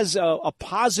has a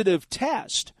positive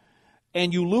test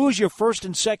and you lose your first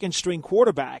and second string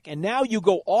quarterback, and now you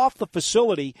go off the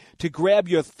facility to grab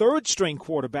your third string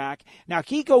quarterback, now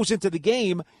he goes into the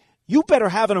game, you better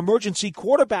have an emergency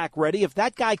quarterback ready if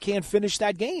that guy can't finish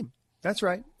that game. That's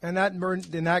right, and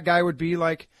that guy would be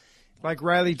like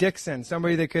Riley Dixon,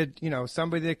 somebody that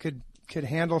could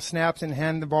handle snaps and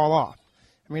hand the ball off.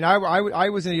 I mean, I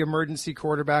was an emergency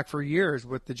quarterback for years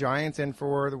with the Giants and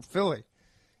for the Philly.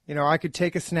 I could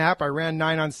take a snap. I ran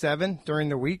 9-on-7 during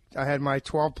the week. I had my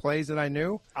 12 plays that I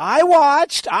knew. I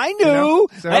watched. I knew.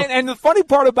 And the funny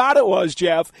part about it was,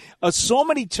 Jeff, so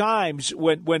many times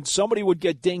when somebody would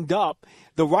get dinged up,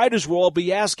 the writers will all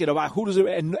be asking about who does it,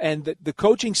 and the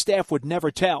coaching staff would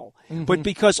never tell. Mm-hmm. But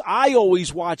because I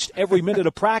always watched every minute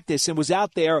of practice and was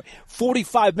out there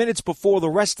 45 minutes before the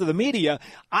rest of the media,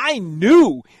 I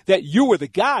knew that you were the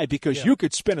guy because you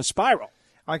could spin a spiral.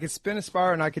 I could spin a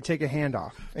spiral and I could take a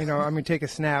handoff. Take a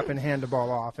snap and hand the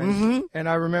ball off. And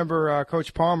I remember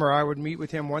Coach Palmer, I would meet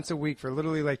with him once a week for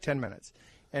literally like 10 minutes.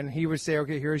 And he would say,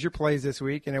 okay, here's your plays this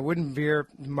week. And it wouldn't veer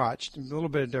much, a little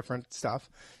bit of different stuff.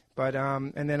 But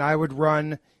and then I would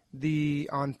run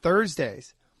on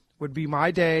Thursdays would be my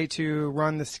day to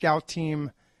run the scout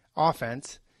team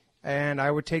offense. And I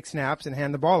would take snaps and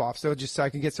hand the ball off. So I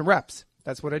could get some reps.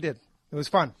 That's what I did. It was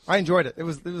fun. I enjoyed it. It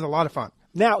was a lot of fun.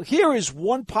 Now, here is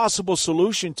one possible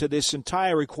solution to this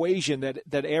entire equation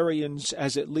that Arians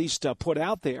has at least put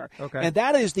out there, and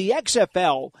that is the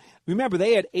XFL. Remember,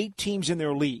 they had 8 teams in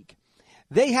their league.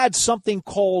 They had something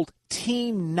called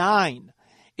Team 9.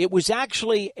 It was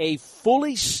actually a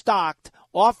fully stocked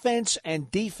offense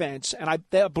and defense, and I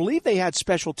believe they had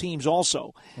special teams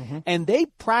also. Mm-hmm. And they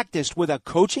practiced with a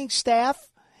coaching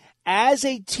staff as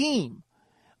a team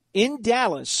in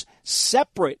Dallas,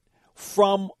 separate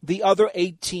from the other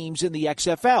 8 teams in the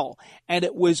XFL. And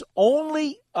it was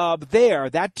only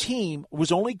that team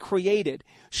was only created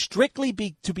strictly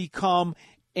to become,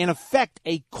 in effect,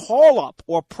 a call-up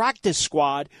or practice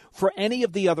squad for any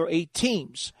of the other 8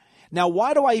 teams. Now,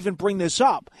 why do I even bring this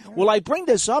up? Well, I bring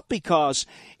this up because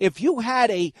if you had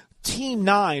a Team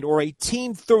 9 or a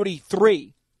Team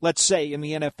 33, let's say, in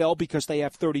the NFL, because they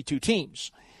have 32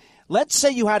 teams, let's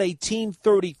say you had a Team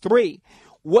 33,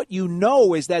 what you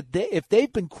know is that if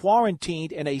they've been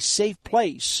quarantined in a safe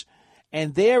place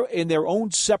and they're in their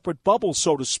own separate bubble,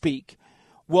 so to speak,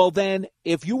 well, then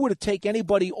if you were to take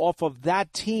anybody off of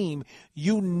that team,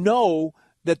 you know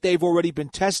that they've already been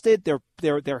tested,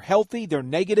 they're healthy, they're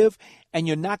negative, and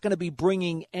you're not going to be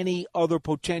bringing any other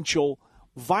potential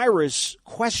virus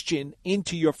question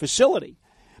into your facility.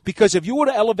 Because if you were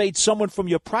to elevate someone from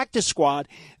your practice squad,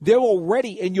 they're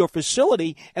already in your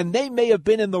facility, and they may have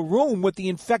been in the room with the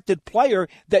infected player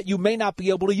that you may not be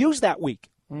able to use that week.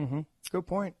 Mm-hmm. Good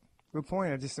point.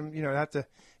 I just have to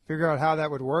figure out how that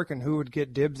would work and who would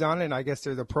get dibs on it. And I guess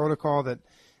there's a protocol that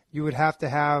you would have to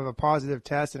have a positive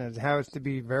test, and it has to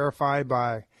be verified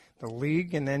by the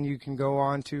league, and then you can go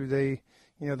on to the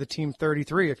team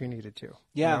 33 if you needed to.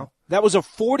 Yeah, you know? That was a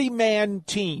 40-man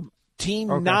team.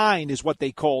 Team 9 is what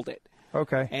they called it.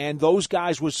 Okay. And those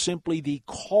guys were simply the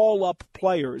call-up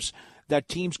players that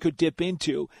teams could dip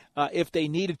into if they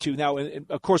needed to. Now,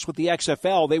 of course, with the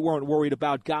XFL, they weren't worried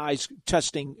about guys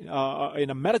testing in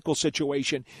a medical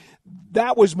situation.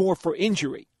 That was more for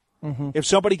injury. Mm-hmm. If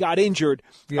somebody got injured,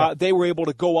 they were able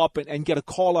to go up and get a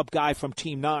call-up guy from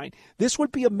Team 9. This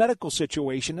would be a medical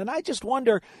situation, and I just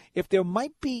wonder if there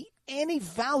might be any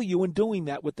value in doing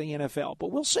that with the NFL.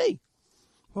 But we'll see.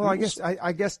 Well,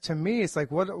 I guess to me, it's like,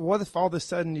 what if all of a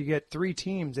sudden you get 3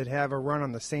 teams that have a run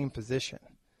on the same position,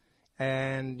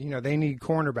 and they need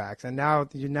cornerbacks, and now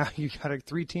you got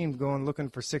 3 teams going looking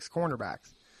for 6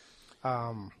 cornerbacks.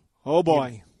 Oh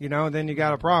boy! Then you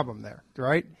got a problem there,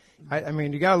 right? I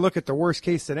mean, you got to look at the worst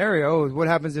case scenario. What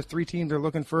happens if 3 teams are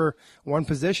looking for one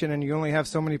position and you only have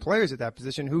so many players at that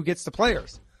position? Who gets the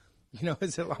players?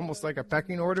 Is it almost like a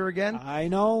pecking order again? I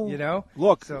know.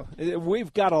 Look,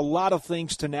 we've got a lot of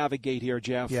things to navigate here,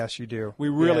 Jeff. Yes, you do. We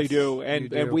really do.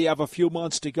 And we have a few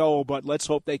months to go, but let's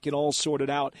hope they can all sort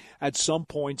it out at some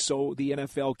point so the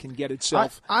NFL can get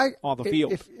itself on the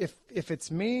field. If it's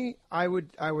me, I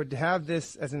would have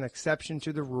this as an exception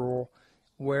to the rule,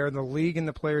 where the league and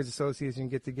the Players Association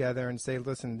get together and say,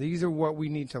 listen, these are what we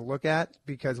need to look at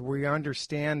because we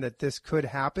understand that this could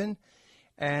happen,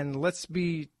 and let's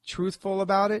be truthful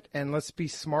about it, and let's be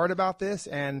smart about this,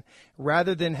 and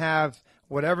rather than have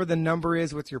whatever the number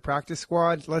is with your practice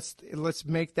squad, let's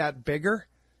make that bigger.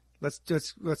 Let's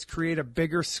create a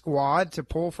bigger squad to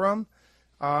pull from.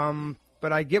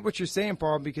 But I get what you're saying,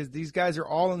 Paul, because these guys are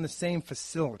all in the same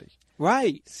facility.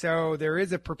 Right. So there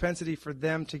is a propensity for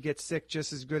them to get sick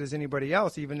just as good as anybody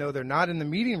else, even though they're not in the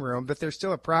meeting room, but they're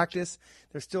still at practice.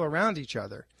 They're still around each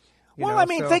other.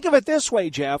 Think of it this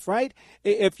way, Jeff, right?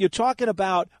 If you're talking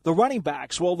about the running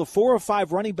backs, well, the 4 or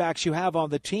 5 running backs you have on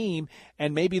the team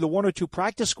and maybe the 1 or 2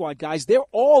 practice squad guys, they're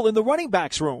all in the running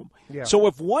backs room. Yeah. So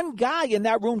if one guy in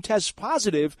that room tests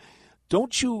positive,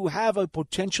 don't you have a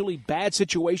potentially bad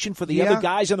situation for the other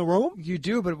guys in the room? You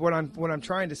do, but what I'm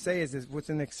trying to say is with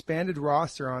an expanded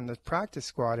roster on the practice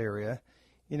squad area,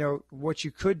 what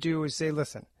you could do is say,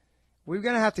 listen, we're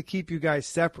going to have to keep you guys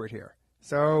separate here.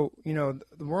 So,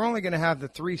 we're only going to have the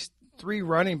three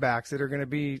running backs that are going to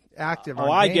be active on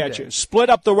game day. I get you. Split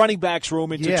up the running backs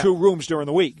room into 2 rooms during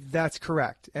the week. That's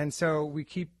correct. And so we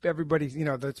keep everybody,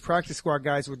 the practice squad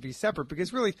guys would be separate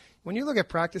because really, when you look at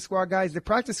practice squad guys, the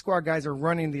practice squad guys are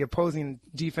running the opposing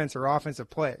defense or offensive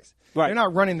plays. Right. They're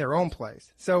not running their own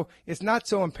plays. So it's not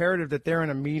so imperative that they're in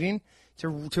a meeting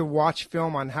to watch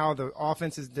film on how the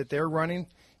offenses that they're running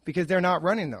because they're not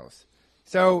running those.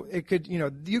 So it could,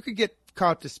 you could get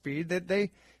caught up to speed that they're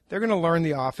going to learn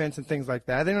the offense and things like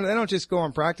that. They don't just go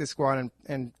on practice squad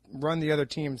and run the other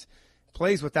team's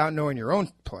plays without knowing your own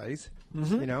plays,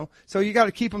 So you got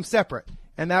to keep them separate,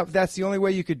 and that's the only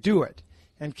way you could do it,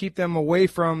 and keep them away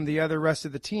from the other rest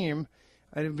of the team.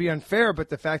 It would be unfair, but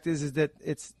the fact is that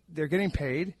they're getting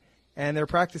paid, and they're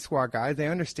practice squad guys. They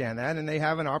understand that, and they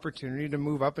have an opportunity to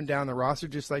move up and down the roster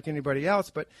just like anybody else.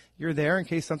 But you're there in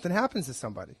case something happens to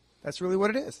somebody. That's really what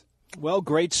it is. Well,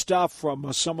 great stuff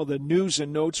from some of the news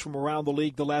and notes from around the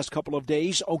league the last couple of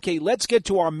days. Okay, let's get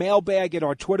to our mailbag and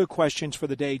our Twitter questions for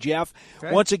the day, Jeff.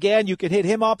 Okay. Once again, you can hit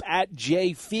him up at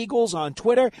JFeagles on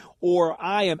Twitter, or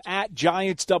I am at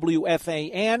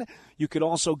GiantsWFAN. You can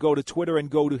also go to Twitter and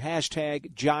go to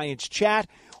hashtag GiantsChat.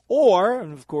 Or,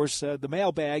 and of course, the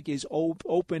mailbag is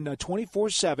open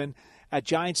 24/7 at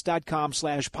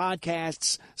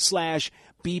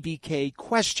Giants.com/podcasts/BBK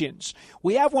questions.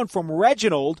 We have one from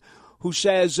Reginald who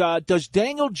says, does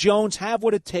Daniel Jones have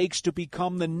what it takes to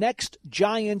become the next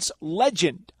Giants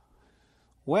legend?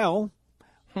 Well,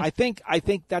 I think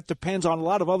that depends on a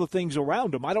lot of other things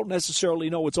around him. I don't necessarily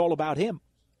know it's all about him.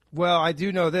 Well, I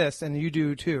do know this, and you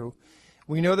do too.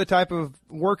 We know the type of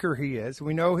worker he is.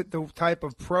 We know the type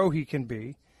of pro he can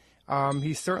be.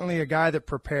 He's certainly a guy that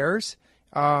prepares.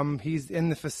 He's in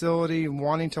the facility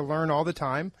wanting to learn all the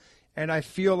time. And I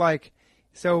feel like,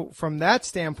 so from that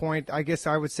standpoint, I guess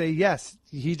I would say, yes,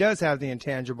 he does have the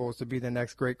intangibles to be the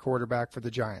next great quarterback for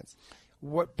the Giants.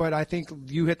 But I think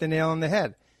you hit the nail on the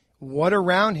head. What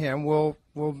around him will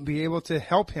be able to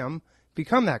help him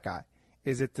become that guy?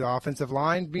 Is it the offensive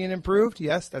line being improved?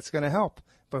 Yes, that's going to help.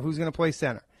 But who's going to play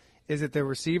center? Is it the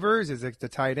receivers? Is it the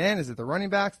tight end? Is it the running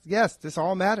backs? Yes, this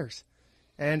all matters.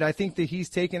 And I think that he's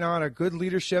taken on a good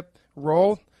leadership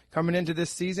role coming into this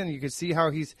season. You can see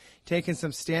how he's taken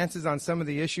some stances on some of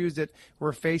the issues that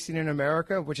we're facing in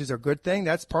America, which is a good thing.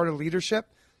 That's part of leadership.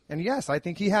 And yes, I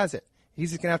think he has it.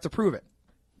 He's just going to have to prove it.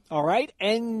 All right,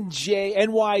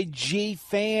 NYG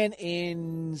fan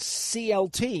in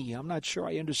CLT. I'm not sure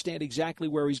I understand exactly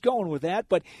where he's going with that,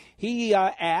 but he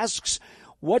asks,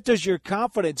 what does your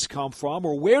confidence come from,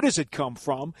 or where does it come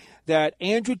from, that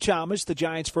Andrew Thomas, the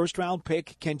Giants' first-round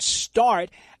pick, can start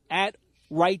at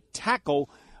right tackle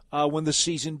when the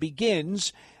season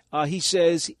begins? He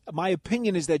says, my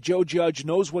opinion is that Joe Judge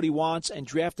knows what he wants and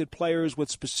drafted players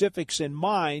with specifics in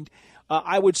mind.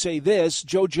 I would say this,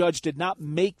 Joe Judge did not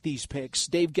make these picks.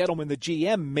 Dave Gettleman, the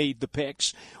GM, made the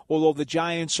picks, although the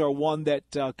Giants are one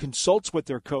that consults with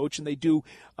their coach, and they do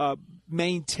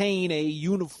maintain a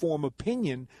uniform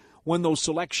opinion when those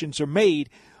selections are made.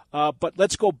 But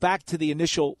let's go back to the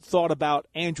initial thought about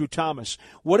Andrew Thomas.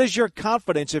 What is your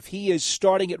confidence if he is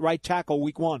starting at right tackle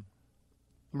week 1?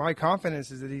 My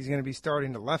confidence is that he's going to be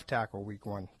starting at left tackle week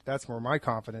 1. That's where my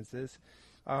confidence is.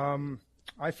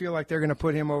 I feel like they're going to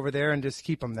put him over there and just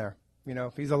keep him there. You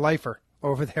know, he's a lifer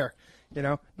over there. You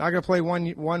know, not going to play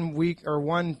one week or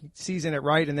one season at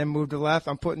right and then move to left.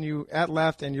 I'm putting you at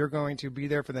left, and you're going to be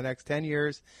there for the next 10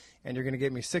 years, and you're going to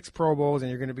get me 6 Pro Bowls, and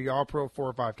you're going to be All-Pro 4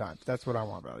 or 5 times. That's what I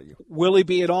want out of you. Will he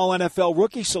be an All-NFL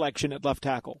rookie selection at left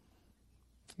tackle?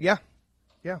 Yeah.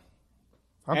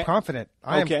 I'm confident.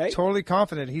 I am totally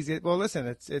confident. Well, listen,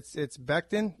 it's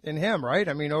Becton and him, right?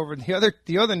 I mean, over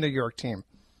the other New York team.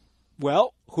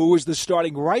 Well, who is the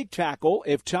starting right tackle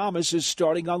if Thomas is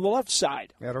starting on the left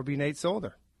side? That'll be Nate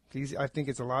Solder. I think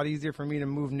it's a lot easier for me to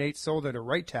move Nate Solder to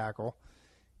right tackle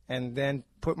and then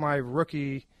put my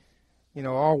rookie,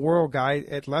 all-world guy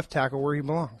at left tackle where he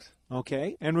belongs.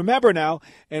 Okay, and remember now,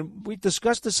 and we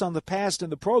discussed this on the past in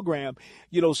the program,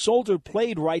 Solder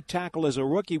played right tackle as a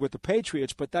rookie with the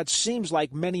Patriots, but that seems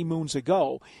like many moons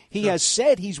ago. He has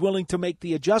said he's willing to make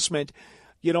the adjustment.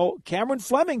 Cameron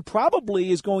Fleming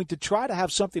probably is going to try to have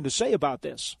something to say about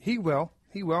this. He will,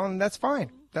 and that's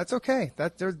fine. That's okay.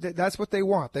 That's what they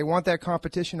want. They want that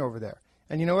competition over there.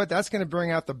 And you know what? That's going to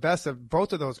bring out the best of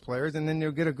both of those players, and then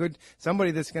you'll get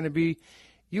somebody that's going to be –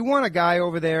 you want a guy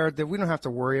over there that we don't have to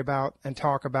worry about and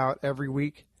talk about every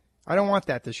week. I don't want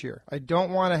that this year. I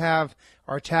don't want to have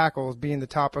our tackles being the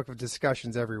topic of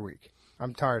discussions every week.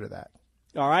 I'm tired of that.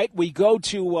 All right, we go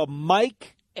to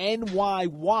Mike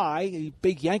NYY, a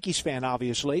big Yankees fan,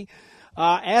 obviously,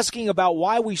 asking about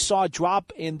why we saw a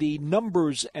drop in the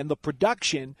numbers and the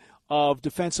production of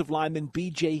defensive lineman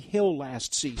B.J. Hill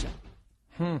last season.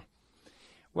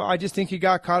 Well, I just think he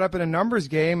got caught up in a numbers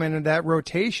game and in that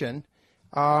rotation.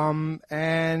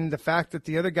 And the fact that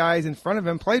the other guys in front of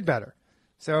him played better.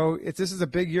 So this is a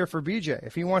big year for BJ.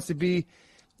 If he wants to be,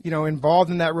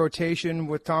 involved in that rotation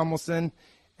with Tomlinson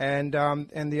and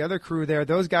the other crew there,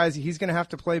 those guys, he's going to have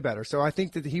to play better. So I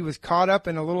think that he was caught up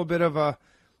in a little bit of a,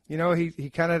 he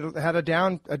kind of had a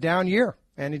down year,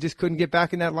 and he just couldn't get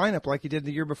back in that lineup like he did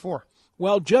the year before.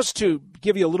 Well, just to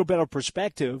give you a little bit of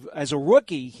perspective, as a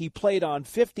rookie, he played on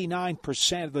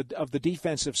 59% of the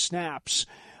defensive snaps.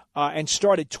 And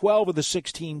started 12 of the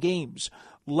 16 games.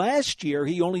 Last year,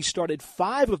 he only started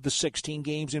 5 of the 16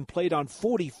 games and played on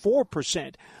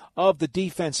 44% of the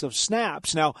defensive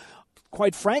snaps. Now,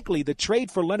 quite frankly, the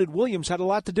trade for Leonard Williams had a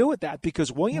lot to do with that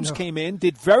because Williams came in,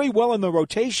 did very well in the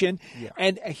rotation,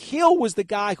 and Hill was the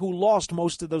guy who lost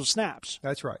most of those snaps.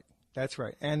 That's right.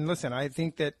 And listen, I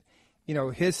think that,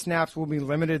 his snaps will be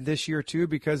limited this year too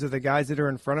because of the guys that are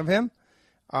in front of him.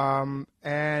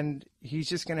 And he's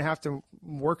just going to have to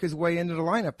work his way into the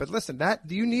lineup. But listen,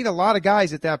 you need a lot of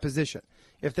guys at that position.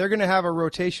 If they're going to have a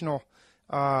rotational,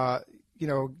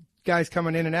 guys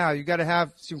coming in and out, you got to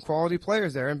have some quality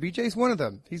players there. And BJ's one of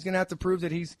them. He's going to have to prove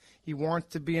that he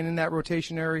wants to be in that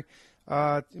rotationary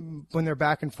when they're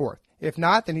back and forth. If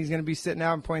not, then he's going to be sitting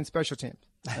out and playing special teams.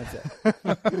 That's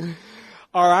it.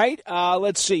 All right,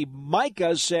 let's see.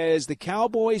 Micah says the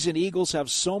Cowboys and Eagles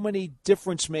have so many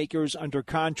difference makers under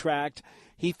contract.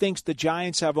 He thinks the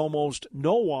Giants have almost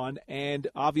no one and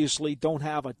obviously don't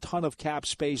have a ton of cap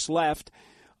space left.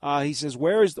 He says,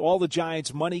 where is all the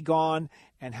Giants' money gone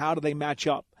and how do they match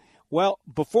up? Well,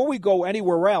 before we go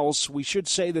anywhere else, we should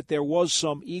say that there was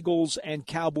some Eagles and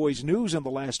Cowboys news in the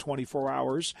last 24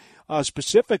 hours,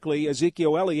 specifically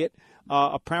Ezekiel Elliott.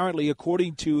 Apparently,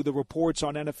 according to the reports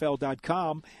on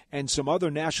NFL.com and some other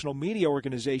national media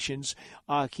organizations,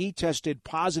 he tested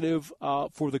positive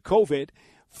for the COVID,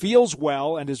 feels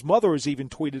well, and his mother has even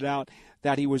tweeted out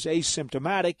that he was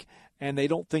asymptomatic, and they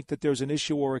don't think that there's an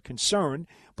issue or a concern.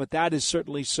 But that is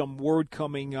certainly some word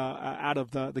coming out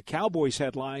of the Cowboys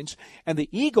headlines. And the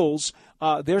Eagles,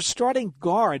 their starting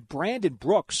guard, Brandon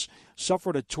Brooks,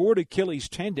 suffered a torn Achilles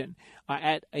tendon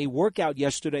at a workout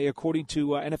yesterday, according to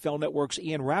NFL Network's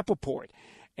Ian Rappaport.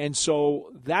 And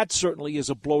so that certainly is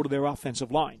a blow to their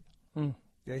offensive line.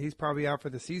 Yeah, he's probably out for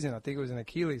the season. I think it was an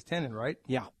Achilles tendon, right?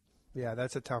 Yeah. Yeah,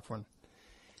 that's a tough one.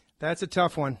 That's a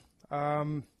tough one.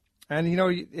 And, and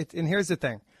here's the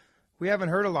thing. We haven't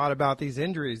heard a lot about these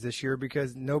injuries this year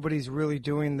because nobody's really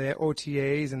doing the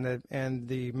OTAs and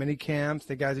the mini camps.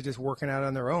 The guys are just working out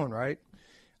on their own, right?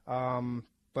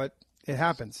 But it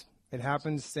happens. It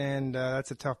happens, and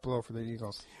that's a tough blow for the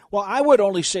Eagles. Well, I would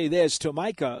only say this to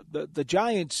Micah. The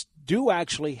Giants do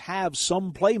actually have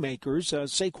some playmakers.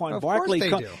 Saquon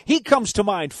Barkley, he comes to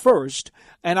mind first,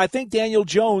 and I think Daniel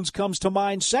Jones comes to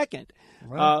mind second.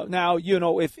 Well, now,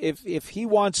 if he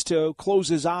wants to close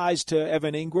his eyes to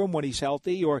Evan Ingram when he's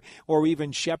healthy, or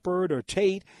even Shepard or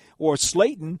Tate or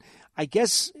Slayton, I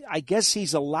guess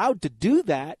he's allowed to do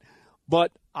that.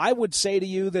 But I would say to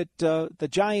you that the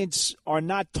Giants are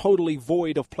not totally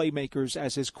void of playmakers,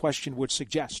 as his question would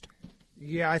suggest.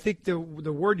 Yeah, I think the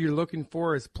word you're looking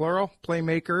for is plural,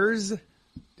 playmakers.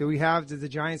 Do the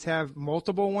Giants have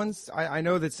multiple ones? I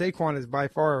know that Saquon is by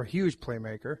far a huge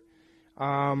playmaker.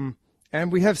 And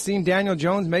we have seen Daniel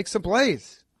Jones make some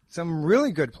plays, some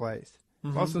really good plays.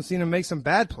 We've also seen him make some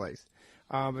bad plays.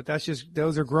 But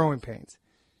those are growing pains.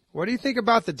 What do you think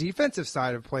about the defensive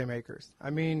side of playmakers? I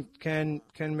mean, can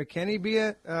McKinney be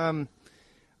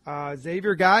a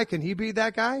Xavier guy? Can he be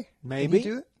that guy? Maybe. Can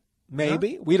he do it?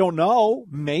 Maybe. Huh? We don't know.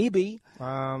 Maybe.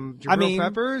 Jabril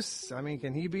Peppers,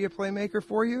 can he be a playmaker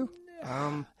for you?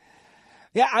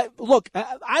 Yeah, I look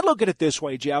at it this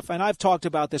way, Jeff, and I've talked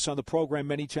about this on the program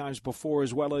many times before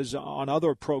as well as on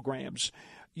other programs.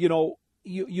 You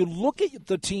look at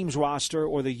the team's roster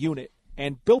or the unit,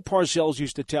 and Bill Parcells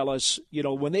used to tell us,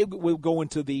 when they would go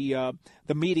into the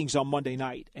meetings on Monday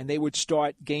night and they would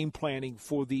start game planning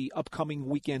for the upcoming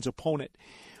weekend's opponent,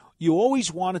 you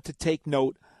always wanted to take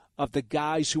note of the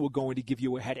guys who are going to give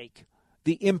you a headache,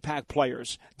 the impact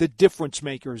players, the difference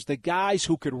makers, the guys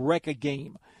who could wreck a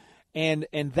game. And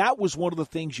that was one of the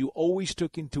things you always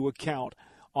took into account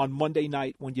on Monday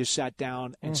night when you sat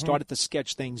down and started to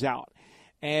sketch things out.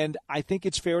 And I think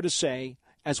it's fair to say,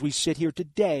 as we sit here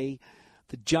today,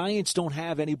 the Giants don't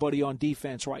have anybody on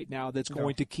defense right now that's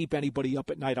going to keep anybody up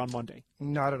at night on Monday.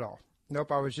 Not at all.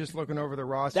 Nope, I was just looking over the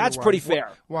roster. That's pretty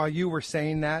fair. While you were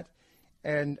saying that,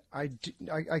 and I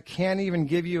can't even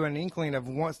give you an inkling of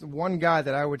one guy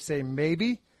that I would say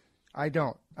maybe. I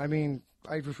don't. I mean,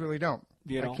 I just really don't.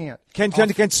 I can't.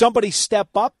 Can somebody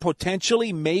step up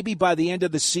potentially, maybe by the end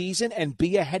of the season, and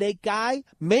be a headache guy?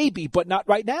 Maybe, but not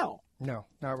right now. No,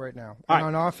 not right now. All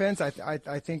and on offense, I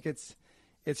think it's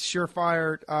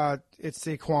surefire. It's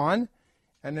Saquon,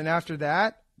 and then after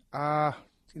that,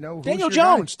 Daniel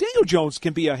Jones. Guy? Daniel Jones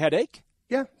can be a headache.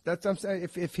 Yeah, that's what I'm saying.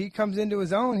 If he comes into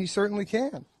his own, he certainly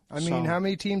can. I mean, how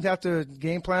many teams have to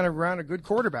game plan around a good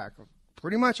quarterback?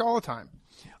 Pretty much all the time.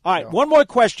 All right, one more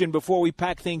question before we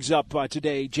pack things up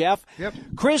today, Jeff. Yep.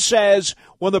 Chris says,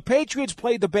 when the Patriots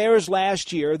played the Bears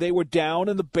last year, they were down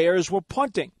and the Bears were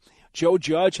punting. Joe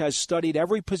Judge has studied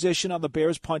every position on the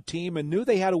Bears punt team and knew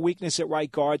they had a weakness at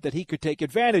right guard that he could take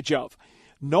advantage of.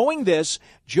 Knowing this,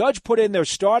 Judge put in their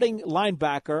starting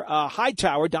linebacker,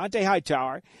 Dante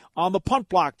Hightower, on the punt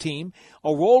block team,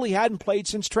 a role he hadn't played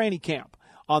since training camp.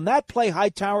 On that play,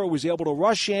 Hightower was able to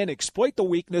rush in, exploit the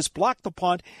weakness, block the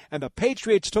punt, and the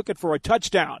Patriots took it for a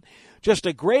touchdown. Just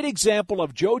a great example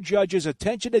of Joe Judge's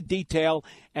attention to detail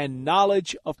and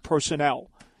knowledge of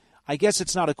personnel. I guess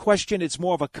it's not a question, it's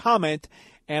more of a comment,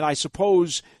 and I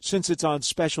suppose since it's on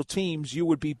special teams, you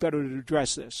would be better to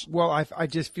address this. Well, I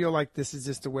just feel like this is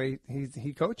just the way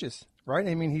he coaches, right?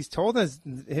 I mean, he's told us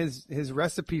his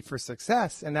recipe for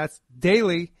success, and that's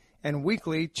daily and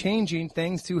weekly changing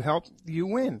things to help you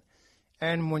win.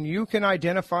 And when you can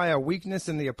identify a weakness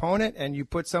in the opponent and you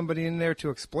put somebody in there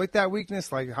to exploit that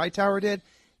weakness like Hightower did,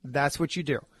 that's what you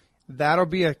do. That'll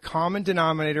be a common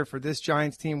denominator for this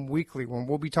Giants team weekly when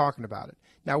we'll be talking about it.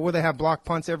 Now, will they have block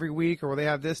punts every week or will they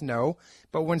have this? No.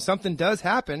 But when something does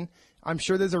happen, I'm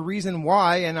sure there's a reason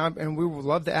why, and we would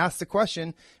love to ask the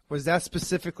question, was that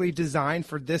specifically designed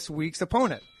for this week's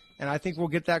opponent? And I think we'll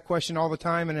get that question all the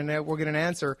time, and then we'll get an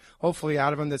answer, hopefully,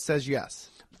 out of him that says yes.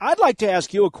 I'd like to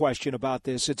ask you a question about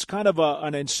this. It's kind of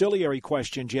an ancillary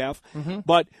question, Jeff,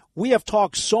 but we have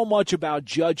talked so much about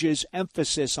Judge's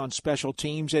emphasis on special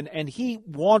teams, and he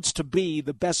wants to be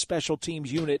the best special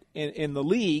teams unit in the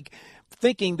league,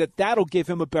 thinking that that'll give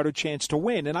him a better chance to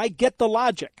win. And I get the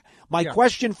logic. My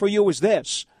question for you is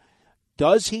this.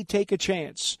 Does he take a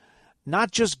chance?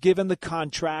 Not just given the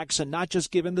contracts and not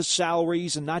just given the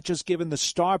salaries and not just given the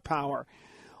star power,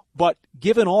 but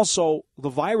given also the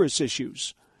virus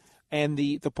issues and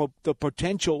the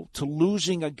potential to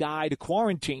losing a guy to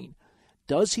quarantine.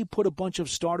 does he put a bunch of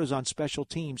starters on special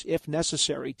teams if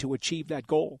necessary to achieve that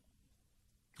goal?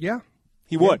 Yeah.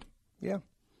 He would. Yeah.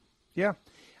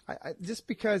 I just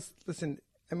because, listen,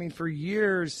 I mean, for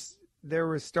years there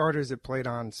were starters that played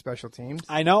on special teams.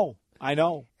 I know.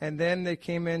 And then they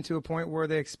came into a point where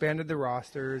they expanded the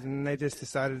rosters, and they just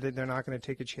decided that they're not going to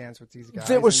take a chance with these guys.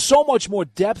 There was so much more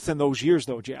depth in those years,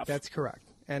 though, Jeff. That's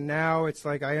correct. And now it's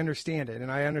like, I understand it,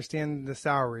 and I understand the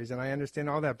salaries, and I understand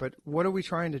all that, but what are we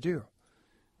trying to do?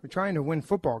 We're trying to win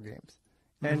football games.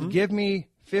 And give me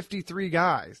 53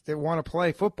 guys that want to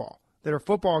play football, that are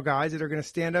football guys that are going to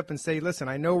stand up and say, listen,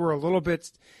 I know we're a little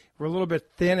bit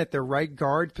thin at the right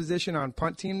guard position on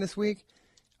punt team this week.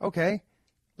 Okay.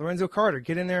 Lorenzo Carter,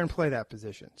 get in there and play that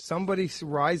position. Somebody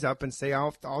rise up and say,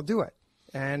 I'll do it.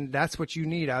 And that's what you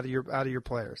need out of your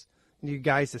players. You need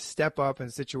guys to step up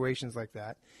in situations like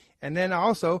that. And then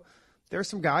also, there's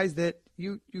some guys that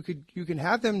you can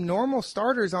have them normal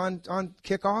starters on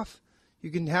kickoff. You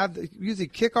can have usually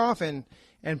kickoff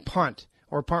and punt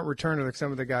or punt returner, like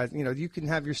some of the guys. You can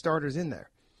have your starters in there.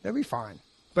 They'll be fine.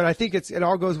 But I think it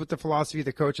all goes with the philosophy of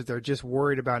the coaches. They're just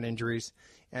worried about injuries,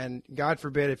 and God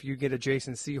forbid if you get a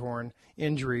Jason Sehorn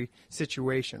injury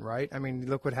situation, right? I mean,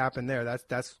 look what happened there.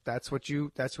 That's what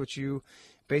you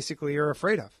basically are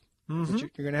afraid of. Mm-hmm. You're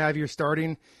going to have your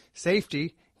starting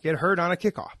safety get hurt on a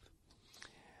kickoff.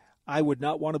 I would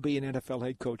not want to be an NFL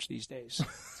head coach these days.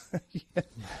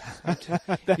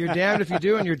 You're damned if you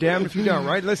do and you're damned if you don't,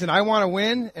 right? Listen, I want to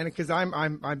win, and because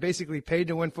I'm basically paid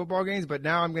to win football games, but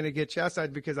now I'm going to get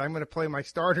chastised because I'm going to play my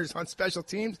starters on special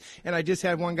teams, and I just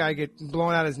had one guy get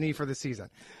blown out his knee for the season.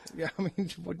 Yeah, I mean,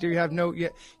 do you have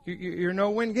you're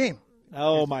no win game?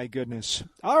 Oh, my goodness.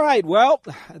 All right, well,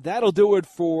 that'll do it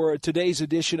for today's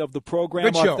edition of the program.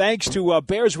 Good show. Thanks to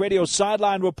Bears Radio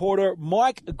sideline reporter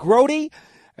Mark Grody.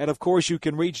 And, of course, you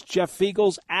can reach Jeff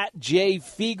Feagles at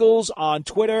JFeagles on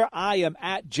Twitter. I am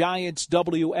at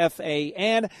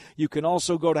GiantsWFAN. You can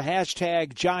also go to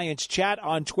hashtag GiantsChat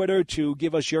on Twitter to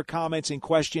give us your comments and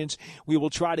questions. We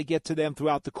will try to get to them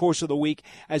throughout the course of the week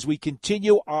as we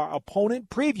continue our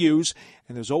opponent previews.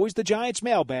 And there's always the Giants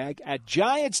mailbag at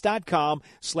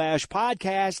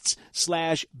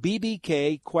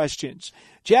Giants.com/podcasts/BBK questions.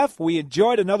 Jeff, we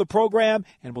enjoyed another program,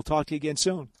 and we'll talk to you again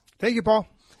soon. Thank you, Paul.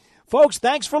 Folks,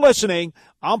 thanks for listening.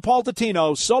 I'm Paul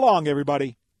Dottino. So long,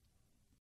 everybody.